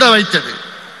கடைகளை மூட வைத்தது.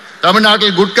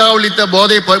 தமிழ்நாட்டில் குட்கா உள்ளிட்ட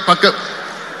போதை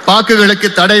பாக்குகளுக்கு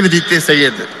தடை விதித்து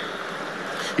செய்தது.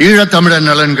 ஈழத்தமிழர்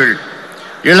நலன்கள்.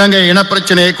 இலங்கை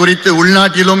இனப்பிரச்சனையை குறித்து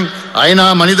உள்நாட்டிலும் ஐநா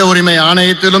மனித உரிமை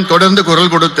ஆணையத்திலும் தொடர்ந்து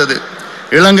குரல் கொடுத்தது.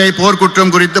 இலங்கை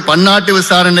போர்க்குற்றம் குறித்து பன்னாட்டு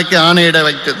விசாரணைக்கு ஆணையிட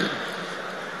வைத்தது.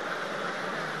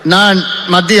 நான்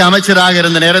மத்திய அமைச்சராக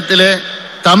இருந்த நேரத்திலே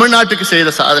தமிழ்நாட்டுக்கு செய்த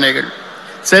சாதனைகள்.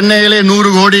 சென்னையிலே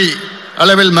 100 கோடி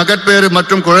அளவில் மகப்பேறு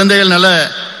மற்றும் குழந்தைகள் நல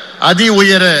அதி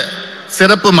உயர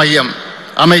சிறப்பு மையம்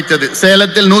அமைத்தது.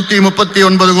 சேலத்தில்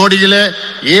 139 கோடியிலே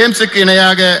எய்ம்ஸுக்கு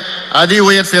இணையாக அதி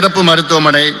உயர் சிறப்பு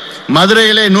மருத்துவமனை.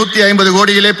 மதுரையிலே 150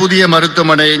 கோடியிலே புதிய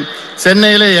மருத்துவமனை.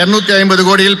 சென்னையிலே 250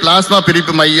 கோடியில் பிளாஸ்மா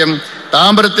பிரிப்பு மையம்.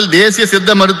 தாம்பரத்தில் தேசிய சித்த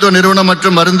மருத்துவ நிறுவனம்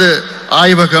மற்றும் மருந்து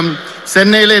ஆய்வகம்.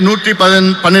 சென்னையிலே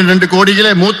 112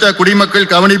 கோடியிலே மூத்த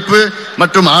குடிமக்கள் கவனிப்பு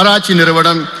மற்றும் ஆராய்ச்சி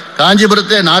நிறுவனம்.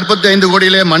 காஞ்சிபுரத்திலே 45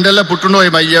 கோடியிலே மண்டல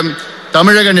புற்றுநோய் மையம்.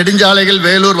 தமிழக நெடுஞ்சாலைகள்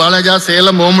வேலூர், வாலாஜா,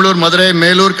 சேலம், ஓமலூர், மதுரை,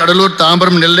 மேலூர், கடலூர்,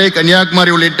 தாம்பரம், நெல்லை,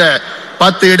 கன்னியாகுமரி உள்ளிட்ட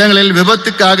 10 இடங்களில்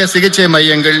விபத்துக்காக சிகிச்சை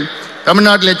மையங்கள்.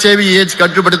 தமிழ்நாட்டில் HIV/AIDS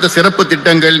கட்டுப்படுத்த சிறப்பு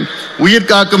திட்டங்கள். உயிர்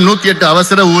காக்கும் 108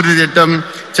 அவசர ஊர்தி திட்டம்.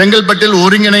 செங்கல்பட்டில்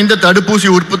ஒருங்கிணைந்த தடுப்பூசி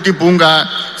உற்பத்தி பூங்கா.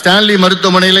 ஸ்டான்லி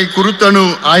மருத்துவமனையிலே குருத்தணு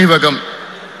ஆய்வகம்.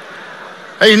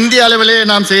 இந்திய அளவிலே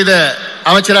நாம் செய்த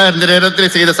அமைச்சராக இருந்த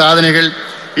நேரத்தில் செய்த சாதனைகள்.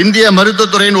 இந்திய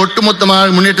மருத்துவத்துறையின்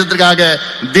ஒட்டுமொத்தமான முன்னேற்றத்திற்காக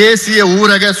தேசிய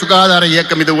ஊரக சுகாதார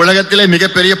இயக்கம். இது உலகத்திலே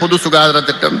மிகப்பெரிய பொது சுகாதார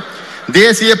திட்டம்.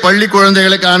 தேசிய பள்ளி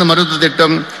குழந்தைகளுக்கான மருத்துவ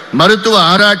திட்டம். மருத்துவ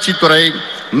ஆராய்ச்சி துறை.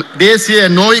 தேசிய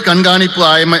நோய் கண்காணிப்பு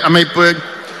அமைப்பு.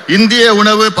 இந்திய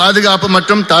உணவு பாதுகாப்பு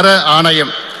மற்றும் தர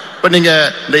ஆணையம். இப்ப நீங்க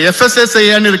இந்த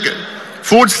FSSAI இருக்கு,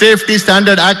 food safety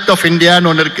standard act of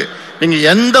இந்தியான்னு ஒன்று இருக்கு. நீங்க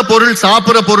எந்த பொருள்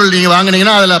சாப்பிட்ற பொருள் நீங்க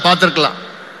வாங்கினீங்கன்னா அதுல பார்த்துருக்கலாம்.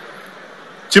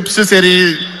 சிப்ஸ் சரி,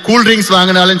 கூல்ட்ரிங்க்ஸ்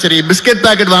வாங்கினாலும் சரி, பிஸ்கட்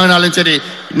பாக்கெட் வாங்கினாலும் சரி,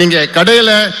 நீங்க கடையில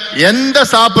எந்த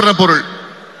சாப்பிட்ற பொருள்,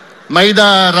 மைதா,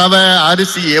 ரவை,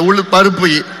 அரிசி,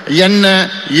 பருப்பு, எண்ணெய்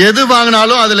எது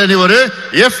வாங்கினாலும் அதுல ஒரு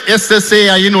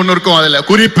FSSAI ஒன்று இருக்கும். அதுல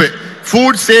குறிப்பு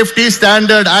food safety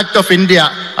standard act of India.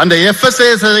 அந்த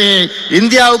FSSAI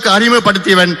இந்தியாவுக்கு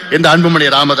அறிமுகப்படுத்தியவன் இந்த அன்புமணி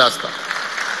ராமதாஸ் தான்.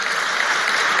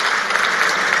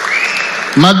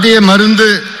 மத்திய மருந்து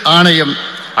ஆணையம்.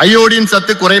 அயோடின்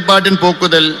சத்து குறைபாட்டின்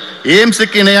போக்குதல்.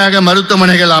 எய்ம்ஸுக்கு இணையாக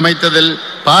மருத்துவமனைகள் அமைத்ததில்.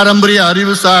 பாரம்பரிய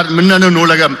அறிவுசார் மின்னணு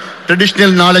நூலகம்,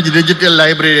 ட்ரெடிஷனல் நாலேஜ் டிஜிட்டல்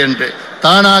லைப்ரரி என்று.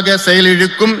 தானாக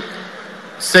செயலிழக்கும்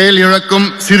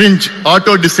syringe,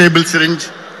 auto disable syringe.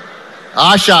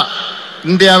 Asha.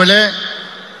 இந்தியாவில்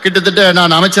கிட்டத்தட்ட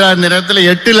நான் அமைச்சராக இருந்த நேரத்தில்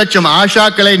 8 லட்சம்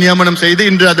ஆஷாக்களை நியமனம் செய்து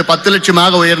இன்று அது 10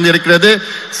 லட்சமாக உயர்ந்திருக்கிறது.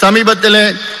 சமீபத்தில்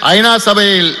ஐநா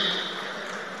சபையில்,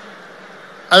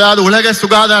 அதாவது உலக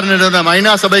சுகாதார நிறுவனம்,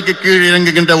 ஐநா சபைக்கு கீழ்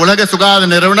இறங்குகின்ற உலக சுகாதார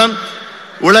நிறுவனம்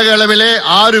உலக அளவிலே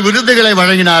 6 விருதுகளை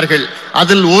வழங்கினார்கள்.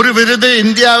 அதில் ஒரு விருது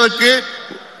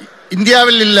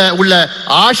இந்தியாவில் உள்ள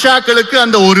ஆஷாக்களுக்கு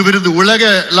அந்த ஒரு விருது, உலக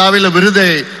அளவில் விருதை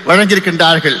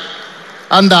வழங்கியிருக்கின்றார்கள்.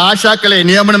 அந்த ஆஷாக்களை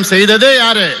நியமனம் செய்ததே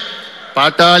யாரு?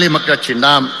 பாட்டாளி மக்கள் கட்சி,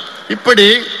 நாம். இப்படி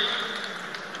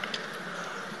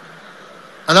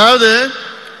அதாவது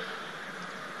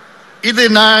இது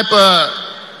நான் இப்ப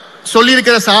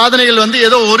சொல்லியிருக்கிற சாதனைகள்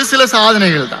ஏதோ ஒரு சில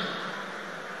சாதனைகள் தான்.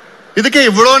 இதுக்கு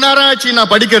இவ்வளவு நேரம் ஆச்சு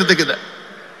நான் படிக்கிறதுக்கு.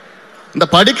 இந்த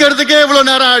படிக்கிறதுக்கே இவ்வளவு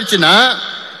நேரம் ஆச்சுன்னா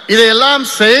இதையெல்லாம்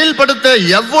செயல்படுத்த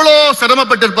எவ்வளோ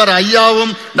சிரமப்பட்டிருப்பார்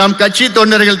ஐயாவும் நம் கட்சி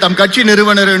தொண்டர்கள், தம் கட்சி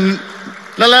நிறுவனர்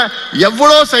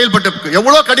எவ்வளோ செயல்பட்டு,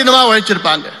 எவ்வளோ கடினமா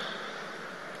உழைச்சிருப்பாங்க.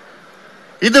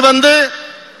 இது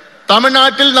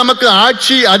தமிழ்நாட்டில் நமக்கு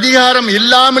ஆட்சி அதிகாரம்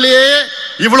இல்லாமலேயே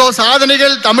இவ்வளவு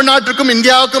சாதனைகள் தமிழ்நாட்டுக்கும்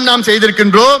இந்தியாவுக்கும் நாம்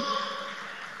செய்திருக்கின்றோம்.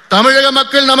 தமிழக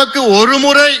மக்கள் நமக்கு ஒரு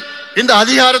முறை இந்த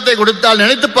அதிகாரத்தை கொடுத்தால்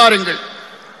நினைத்து பாருங்கள்,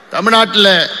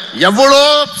 தமிழ்நாட்டில் எவ்வளோ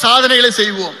சாதனைகளை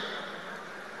செய்வோம்.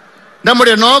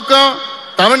 நம்முடைய நோக்கம்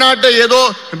தமிழ்நாட்டை ஏதோ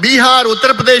பீகார்,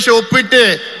 உத்தரப்பிரதேச ஒப்பிட்டு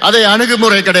அதை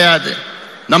அணுகுமுறை கிடையாது.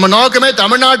 நம்ம நோக்கமே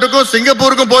தமிழ்நாட்டுக்கும்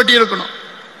சிங்கப்பூருக்கும் போட்டி இருக்கணும்.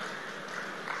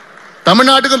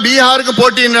 தமிழ்நாட்டுக்கும் பீகாருக்கும்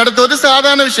போட்டி நடத்துவது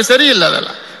சாதாரண விஷயம் சரியில்லை.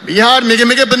 அதெல்லாம் பீகார் மிக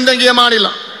மிக பின்தங்கிய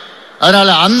மாநிலம். அதனால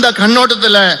அந்த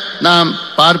கண்ணோட்டத்தில் நாம்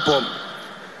பார்ப்போம்.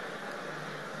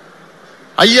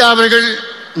 ஐயா அவர்கள்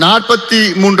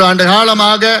 43 ஆண்டு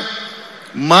காலமாக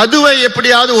மதுவை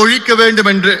எப்படியாவது ஒழிக்க வேண்டும்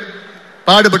என்று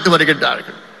பாடுபட்டு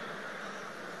வருகின்றார்கள்.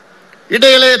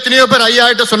 இடையில எத்தனையோ பேர் ஐயா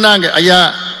கிட்ட சொன்னாங்க, ஐயா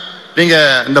நீங்க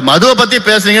இந்த மதுவை பத்தி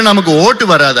பேசுறீங்க, நமக்கு ஓட்டு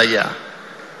வராது ஐயா,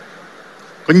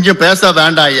 கொஞ்சம் பேச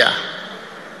வேண்டாம் ஐயா.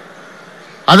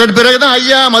 அதன் பிறகுதான்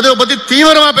ஐயா மதுவை பத்தி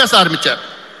தீவிரமா பேச ஆரம்பிச்சார்.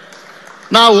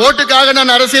 நான் ஓட்டுக்காக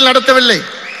நான் அரசியல் நடத்தவில்லை.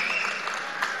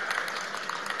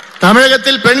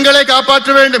 தமிழகத்தில் பெண்களை காப்பாற்ற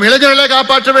வேண்டும், இளைஞர்களை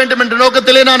காப்பாற்ற வேண்டும் என்ற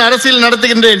நோக்கத்திலே நான் அரசியல்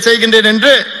நடத்துகின்றேன், செய்கின்றேன்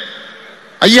என்று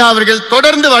ஐயா அவர்கள்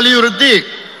தொடர்ந்து வலியுறுத்தி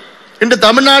இன்று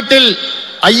தமிழ்நாட்டில்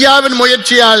ஐயாவின்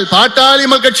முயற்சியால், பாட்டாளி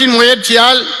மக்கள் கட்சியின்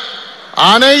முயற்சியால்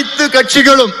அனைத்து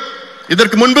கட்சிகளும்,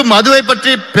 இதற்கு முன்பு மதுவை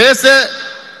பற்றி பேச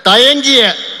தயங்கிய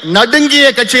நடுங்கிய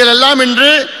கட்சிகள் எல்லாம்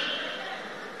இன்று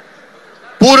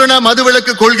பூரண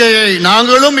மதுவிலக்கு கொள்கையை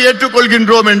நாங்களும்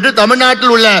ஏற்றுக்கொள்கின்றோம் என்று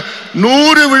தமிழ்நாட்டில் உள்ள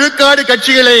 100 விழுக்காடு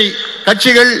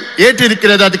கட்சிகள்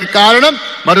ஏற்றிருக்கிறது. அதுக்கு காரணம்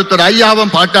மருத்துவர்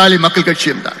ஐயாவும் பாட்டாளி மக்கள்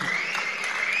கட்சியும் தான்.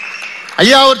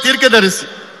 ஐயா ஒரு தீர்க்கதரிசி.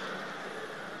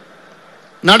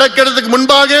 நடக்கிறதுக்கு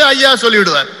முன்பாக ஐயா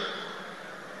சொல்லிவிடுவார்,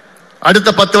 அடுத்த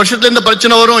 10 வருஷத்துல இந்த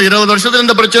பிரச்சனை வரும், 20 வருஷத்துல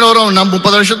இந்த பிரச்சனை வரும்,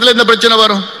 30 வருஷத்துல இந்த பிரச்சனை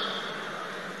வரும்.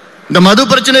 இந்த மது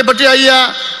பிரச்சனை பற்றி ஐயா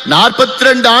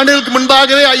 42 ஆண்டுகளுக்கு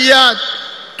முன்பாகவே ஐயா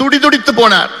துடித்து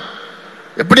போனார்.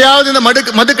 எப்படியாவது இந்த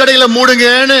மதுக்கடையில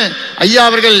மூடுங்கன்னு ஐயா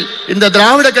அவர்கள் இந்த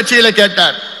திராவிட கட்சிகளை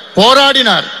கேட்டார்,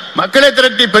 போராடினார், மக்களை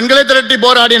திரட்டி பெண்களை திரட்டி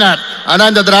போராடினார். ஆனா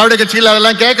இந்த திராவிட கட்சிகள்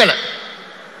அதெல்லாம் கேட்கல.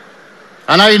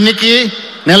 ஆனா இன்னைக்கு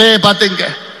நிலையை பார்த்துங்க.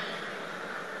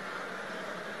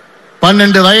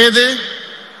 12 வயது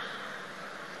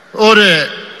ஒரு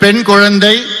பெண்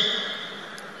குழந்தை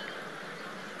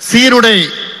சீருடை,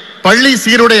 பள்ளி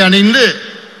சீருடை அணிந்து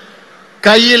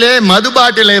கையிலே மது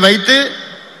பாட்டிலை வைத்து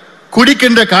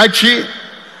குடிக்கின்ற காட்சி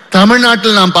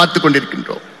தமிழ்நாட்டில் நாம் பார்த்து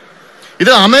கொண்டிருக்கின்றோம்.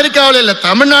 இது அமெரிக்காவில் இல்ல,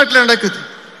 தமிழ்நாட்டில் நடக்குது.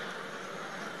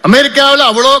 அமெரிக்காவில்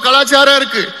அவ்வளோ கலாச்சாரம்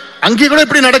இருக்கு, அங்கே கூட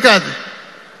இப்படி நடக்காது.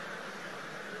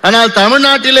 ஆனால்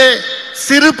தமிழ்நாட்டிலே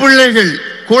சிறு பிள்ளைகள்,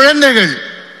 குழந்தைகள்,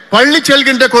 பள்ளி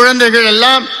செல்கின்ற குழந்தைகள்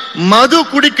எல்லாம் மது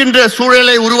குடிக்கின்ற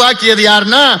சூழலை உருவாக்கியது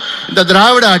யாருன்னா இந்த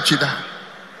திராவிட ஆட்சி தான்.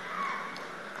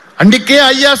 அன்றைக்கே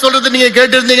ஐயா சொல்றது நீங்க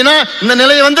கேட்டிருந்தீங்கன்னா இந்த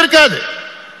நிலை வந்திருக்காது.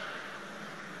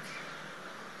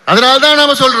 அதனால்தான்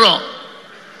நாம சொல்றோம்,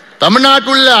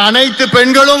 தமிழ்நாட்டில் உள்ள அனைத்து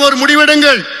பெண்களும் ஒரு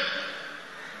முடிவெடுங்கள்.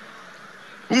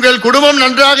 உங்கள் குடும்பம்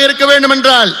நன்றாக இருக்க வேண்டும்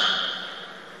என்றால்,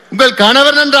 உங்கள்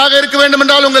கணவர் நன்றாக இருக்க வேண்டும்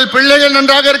என்றால், உங்கள் பிள்ளைகள்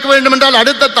நன்றாக இருக்க வேண்டும் என்றால்,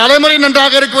 அடுத்த தலைமுறை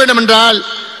நன்றாக இருக்க வேண்டும் என்றால்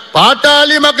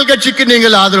பாட்டாளி மக்கள் கட்சிக்கு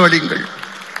நீங்கள் ஆதரவளியுங்கள்.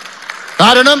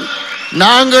 காரணம்,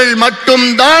 நாங்கள்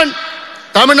மட்டும்தான்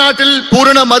தமிழ்நாட்டில்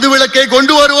பூரண மதுவிலக்கை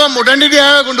கொண்டு வருவோம்,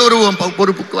 உடனடியாக கொண்டு வருவோம்.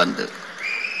 பொறுப்புக்கு வந்து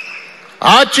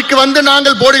ஆட்சிக்கு வந்து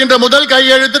நாங்கள் போடுகின்ற முதல்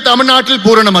கையெழுத்து தமிழ்நாட்டில்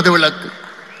பூரண மதுவிலக்கு.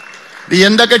 இது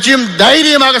எந்த கட்சியும்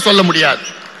தைரியமாக சொல்ல முடியாது.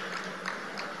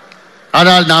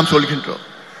 ஆனால் நாம் சொல்கின்றோம்.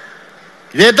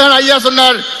 இதைத்தான் ஐயா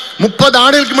சொன்னார், 30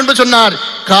 ஆண்டுகளுக்கு முன்பு சொன்னார்,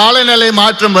 காலநிலை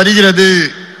மாற்றம் வருகிறது,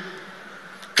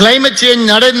 கிளைமேட்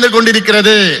சேஞ்ச் நடந்து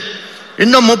கொண்டிருக்கிறது,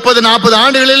 இன்னும் 30-40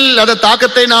 ஆண்டுகளில் அதன்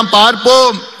தாக்கத்தை நாம்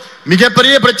பார்ப்போம்,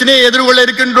 மிகப்பெரிய பிரச்சனையை எதிர்கொள்ள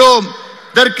இருக்கின்றோம்,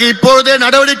 இதற்கு இப்பொழுதே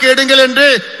நடவடிக்கை எடுங்கள் என்று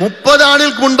 30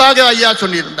 ஆண்டுகளுக்கு முன்பாக ஐயா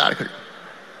சொல்லியிருந்தார்கள்.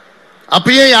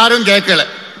 அப்பயே யாரும் கேட்கல.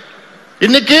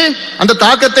 இன்னைக்கு அந்த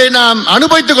தாக்கத்தை நாம்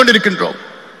அனுபவித்துக் கொண்டிருக்கின்றோம்.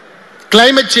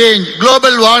 Climate change,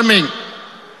 global warming.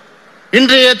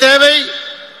 இன்றைய தேவை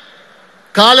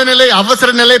காலநிலை அவசர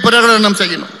நிலை பிரகடனம்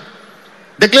செய்யணும்,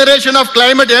 டிக்ளரேஷன் ஆஃப்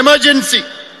கிளைமேட் எமர்ஜென்சி.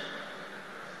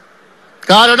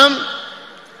 காரணம்,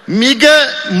 மிக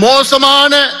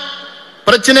மோசமான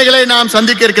பிரச்சனைகளை நாம்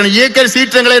சந்திக்க இருக்கின்றோம், இயற்கை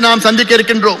சீற்றங்களை நாம் சந்திக்க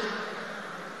இருக்கின்றோம்.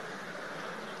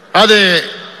 அது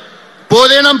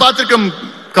போதே நாம் பார்த்திருக்கோம்,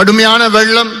 கடுமையான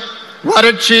வெள்ளம்,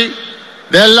 வறட்சி,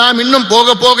 இதெல்லாம் இன்னும்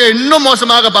போக போக இன்னும்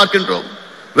மோசமாக பார்க்கின்றோம்.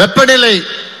 வெப்பநிலை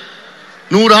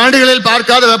 100 ஆண்டுகளில்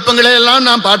பார்க்காத வெப்பங்களை எல்லாம்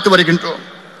நாம் பார்த்து வருகின்றோம்.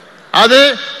 அது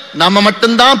நம்ம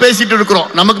மட்டும்தான் பேசிட்டு இருக்கிறோம்,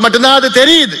 நமக்கு மட்டும்தான் அது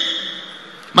தெரியுது.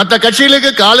 மற்ற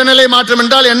கட்சிகளுக்கு காலநிலை மாற்றம்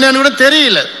என்றால் என்னன்னு கூட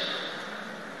தெரியல.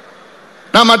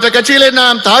 நான் மற்ற கட்சிகளை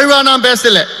நாம் தாழ்வா நாம்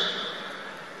பேசல.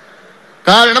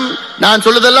 காரணம், நான்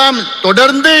சொல்லுதெல்லாம்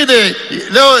தொடர்ந்து இது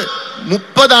ஏதோ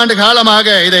 30 ஆண்டு காலமாக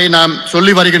இதை நாம்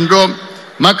சொல்லி வருகின்றோம்.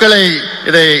 மக்களை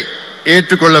இதை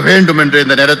ஏற்றுக்கொள்ள வேண்டும் என்று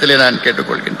இந்த நேரத்திலே நான்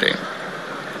கேட்டுக்கொள்கின்றேன்.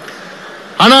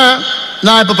 ஆனா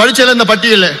நான் இப்ப படிச்ச இந்த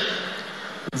பட்டியல்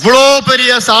இவ்வளோ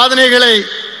பெரிய சாதனைகளை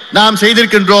நாம்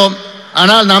செய்திருக்கின்றோம்.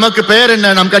 ஆனால் நமக்கு பெயர் என்ன?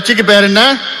 நம் கட்சிக்கு பெயர் என்ன?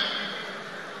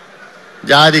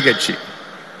 ஜாதி கட்சி.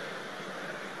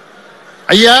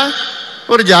 ஐயா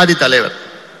ஒரு ஜாதி தலைவர்.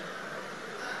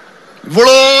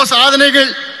 இவ்வளோ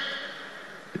சாதனைகள்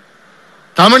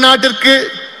தமிழ்நாட்டிற்கு,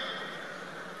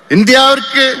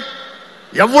 இந்தியாவிற்கு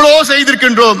எவ்வளோ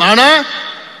செய்திருக்கின்றோம். ஆனா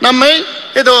நம்மை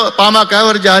ஏதோ பாமக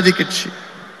ஒரு ஜாதி கட்சி.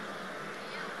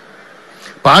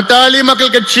 பாட்டாளி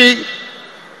மக்கள் கட்சி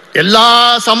எல்லா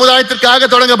சமுதாயத்திற்காக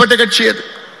தொடங்கப்பட்ட கட்சி. அது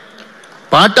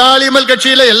பாட்டாளி மக்கள்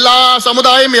கட்சியில எல்லா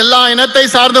சமுதாயம், எல்லா இனத்தை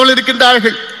சார்ந்தவர்கள்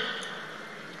இருக்கின்றார்கள்.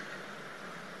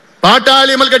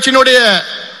 பாட்டாளி மக்கள் கட்சியினுடைய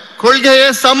கொள்கையே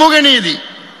சமூக நீதி,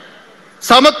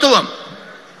 சமத்துவம்,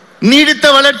 நீடித்த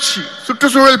வளர்ச்சி,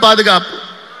 சுற்றுச்சூழல் பாதுகாப்பு,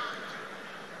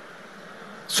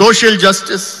 சோஷியல்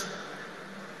ஜஸ்டிஸ்,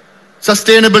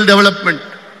 சஸ்டைனபிள் டெவலப்மெண்ட்,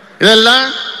 இதெல்லாம்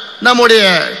நம்முடைய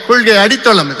கொள்கை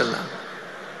அடித்தளம். இதெல்லாம்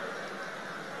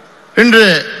இன்று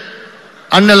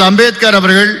அண்ணல் அம்பேத்கர்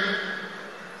அவர்கள்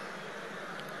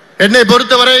என்னை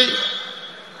பொறுத்தவரை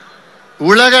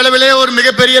உலக அளவிலே ஒரு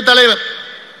மிகப்பெரிய தலைவர்,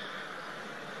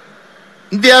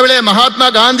 இந்தியாவிலே மகாத்மா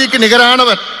காந்திக்கு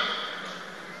நிகரானவர்.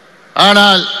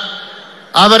 ஆனால்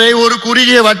அவரை ஒரு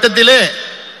குறுகிய வட்டத்திலே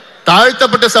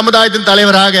தாழ்த்தப்பட்ட சமுதாயத்தின்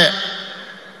தலைவராக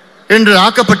என்று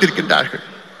ஆக்கப்பட்டிருக்கின்றார்கள்.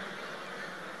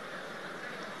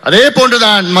 அதே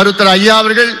போன்றுதான் மருத்துவர் ஐயா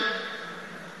அவர்கள்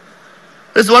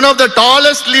is one of the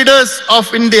tallest leaders of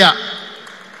India.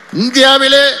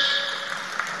 இந்தியாவிலே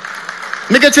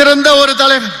மிகச்சிறந்த ஒரு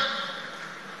தலைவர்.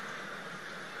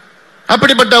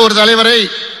 அப்படிப்பட்ட ஒரு தலைவரை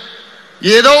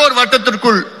ஏதோ ஒரு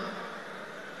வட்டத்திற்குள்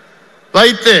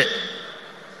வைத்து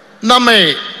நம்மை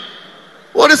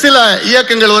ஒரு சில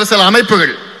இயக்கங்கள், ஒரு சில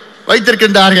அமைப்புகள்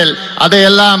வைத்திருக்கின்றார்கள்.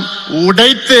 அதையெல்லாம்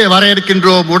உடைத்து வர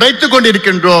இருக்கின்றோம், உடைத்துக்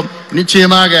கொண்டிருக்கின்றோம்.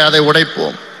 நிச்சயமாக அதை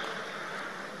உடைப்போம்.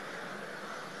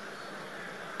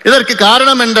 இதற்கு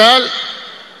காரணம் என்றால்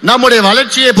நம்முடைய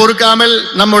வளர்ச்சியை பொறுக்காமல்,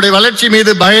 நம்முடைய வளர்ச்சி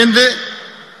மீது பயந்து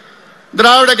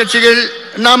திராவிட கட்சிகள்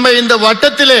நம்மை இந்த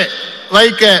வட்டத்திலே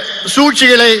வைக்க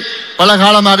சூழ்ச்சிகளை பல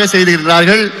காலமாக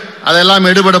செய்திருக்கிறார்கள். அதெல்லாம்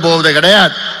எடுபட போவது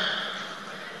கிடையாது.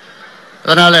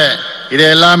 அதனால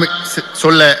இதையெல்லாம்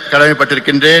சொல்ல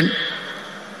கடமைப்பட்டிருக்கின்றேன்.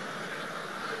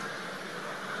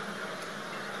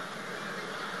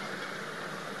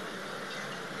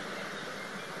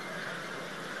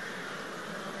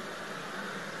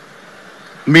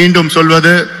 மீண்டும்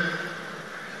சொல்வது,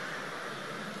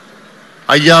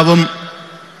 ஐயாவும்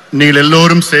நீங்கள்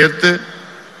எல்லோரும் சேர்த்து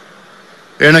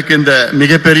எனக்கு இந்த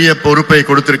மிகப்பெரிய பொறுப்பை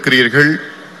கொடுத்திருக்கிறீர்கள்.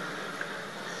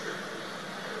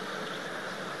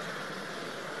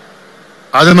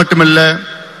 அது மட்டுமல்ல,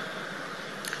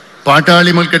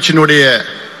 பாட்டாளி மக்கள் கட்சியினுடைய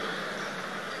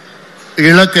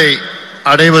இலக்கை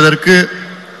அடைவதற்கு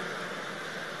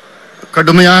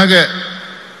கடுமையாக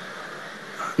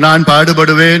நான்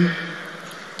பாடுபடுவேன்.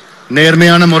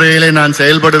 நேர்மையான முறையிலே நான்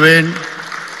செயல்படுவேன்.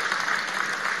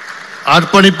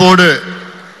 அர்ப்பணிப்போடு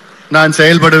நான்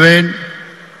செயல்படுவேன்.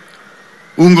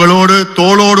 உங்களோடு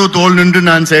தோளோடு தோள் நின்று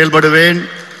நான் செயல்படுவேன்.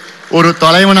 ஒரு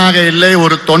தலைவனாக இல்லை,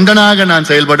 ஒரு தொண்டனாக நான்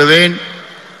செயல்படுவேன்.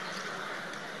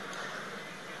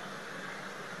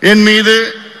 என் மீது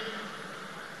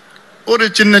ஒரு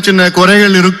சின்ன சின்ன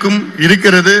குறைகள்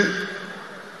இருக்கிறது.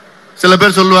 சில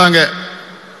பேர் சொல்லுவாங்க,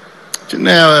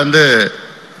 சின்ன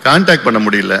கான்டாக்ட் பண்ண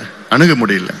முடியல, அணுக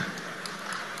முடியல.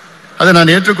 அதை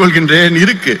நான் ஏற்றுக்கொள்கின்றேன்.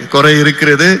 குறை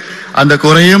இருக்கிறது. அந்த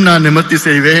குறையும் நான் நிவர்த்தி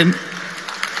செய்வேன்.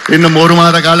 இன்னும் ஒரு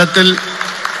மாத காலத்தில்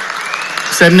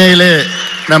சென்னையிலே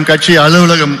நம் கட்சி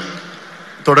அலுவலகம்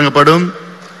தொடங்கப்படும்.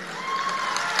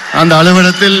 அந்த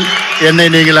அலுவலகத்தில் என்னை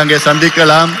நீங்கள் அங்கே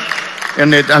சந்திக்கலாம்,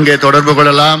 என்னை அங்கே தொடர்பு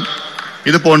கொள்ளலாம்.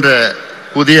 இது போன்ற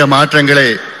புதிய மாற்றங்களை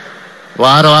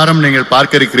வார வாரம் நீங்கள்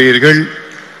பார்க்க இருக்கிறீர்கள்.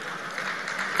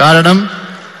 காரணம்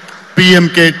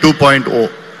PMK 2.0.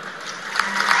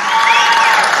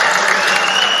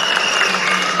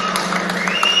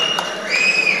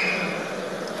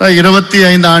 இருபத்தி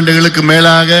 25 ஆண்டுகளுக்கு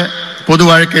மேலாக பொது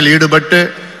வாழ்க்கையில் ஈடுபட்டு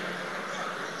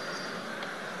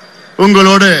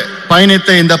உங்களோடு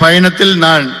பயணித்த இந்த பயணத்தில்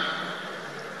நான்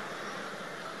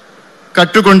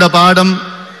கற்றுக்கொண்ட பாடம்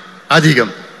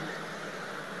அதிகம்.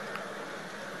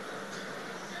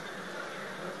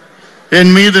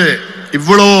 என் மீது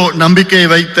இவ்வளோ நம்பிக்கை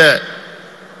வைத்த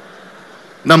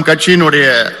நம் கட்சியினுடைய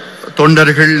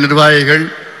தொண்டர்கள், நிர்வாகிகள்,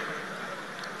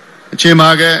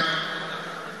 நிச்சயமாக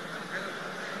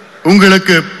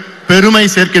உங்களுக்கு பெருமை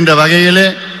சேர்க்கின்ற வகையிலே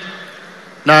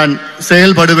நான்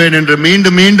செயல்படுவேன் என்று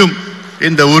மீண்டும் மீண்டும்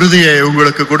இந்த உறுதியை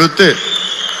உங்களுக்கு கொடுத்து,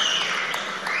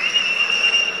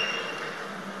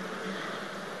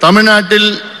 தமிழ்நாட்டில்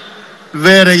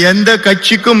வேற எந்த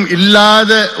கட்சிக்கும்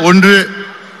இல்லாத ஒன்று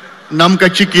நம்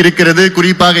கட்சிக்கு இருக்கிறது.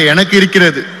 குறிப்பாக எனக்கு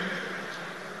இருக்கிறது.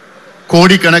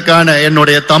 கோடிக்கணக்கான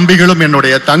என்னுடைய தம்பிகளும்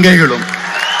என்னுடைய தங்கைகளும்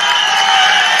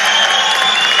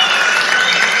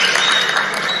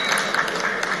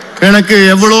எனக்கு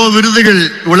எவ்வளோ விருதுகள்,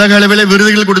 உலக அளவிலே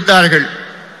விருதுகள் கொடுத்தார்கள்,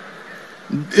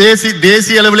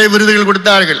 தேசிய அளவிலே விருதுகள்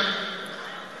கொடுத்தார்கள்.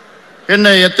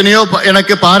 என்ன எத்தனையோ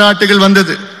எனக்கு பாராட்டுகள்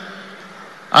வந்தது.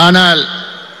 ஆனால்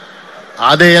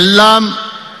அதையெல்லாம்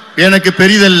எனக்கு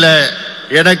பெரிதல்ல.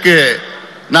 எனக்கு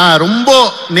நான் ரொம்ப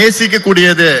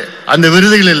நேசிக்கக்கூடியது அந்த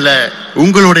விருதுகள் இல்ல,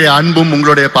 உங்களுடைய அன்பும்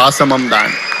உங்களுடைய பாசமும்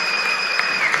தான்.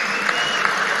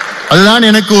 அதுதான்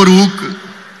எனக்கு ஒரு ஊக்கு.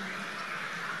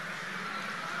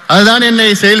 அதுதான் என்னை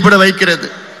செயல்பட வைக்கிறது.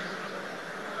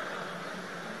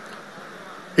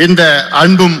 இந்த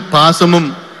அன்பும் பாசமும்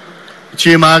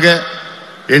நிச்சயமாக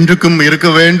என்றுக்கும் இருக்க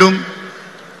வேண்டும்.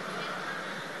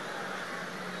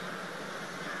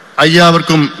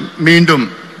 ஐயாவிற்கும் மீண்டும்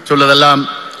சொல்லதெல்லாம்,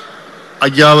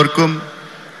 ஐயாவிற்கும்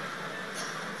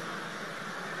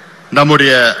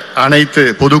நம்முடைய அனைத்து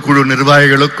பொதுக்குழு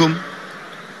நிர்வாகிகளுக்கும்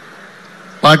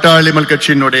பாட்டாளி மக்கள்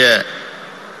கட்சியினுடைய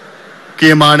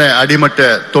முக்கியமான அடிமட்ட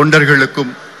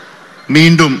தொண்டர்களுக்கும்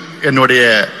மீண்டும் என்னுடைய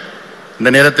இந்த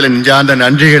நேரத்தில் நெஞ்சார்ந்த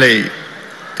நன்றிகளை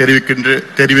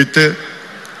தெரிவித்து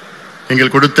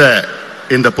நீங்கள் கொடுத்த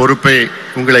இந்த பொறுப்பை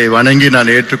உங்களை வணங்கி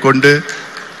நான் ஏற்றுக்கொண்டு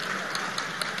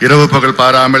இரவு பகல்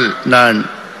பாராமல் நான்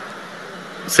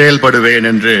செயல்படுவேன்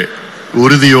என்று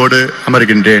உறுதியோடு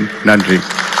அமர்கின்றேன். நன்றி.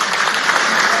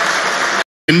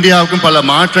 இந்தியாவுக்கும் பல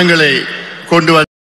மாற்றங்களை கொண்டு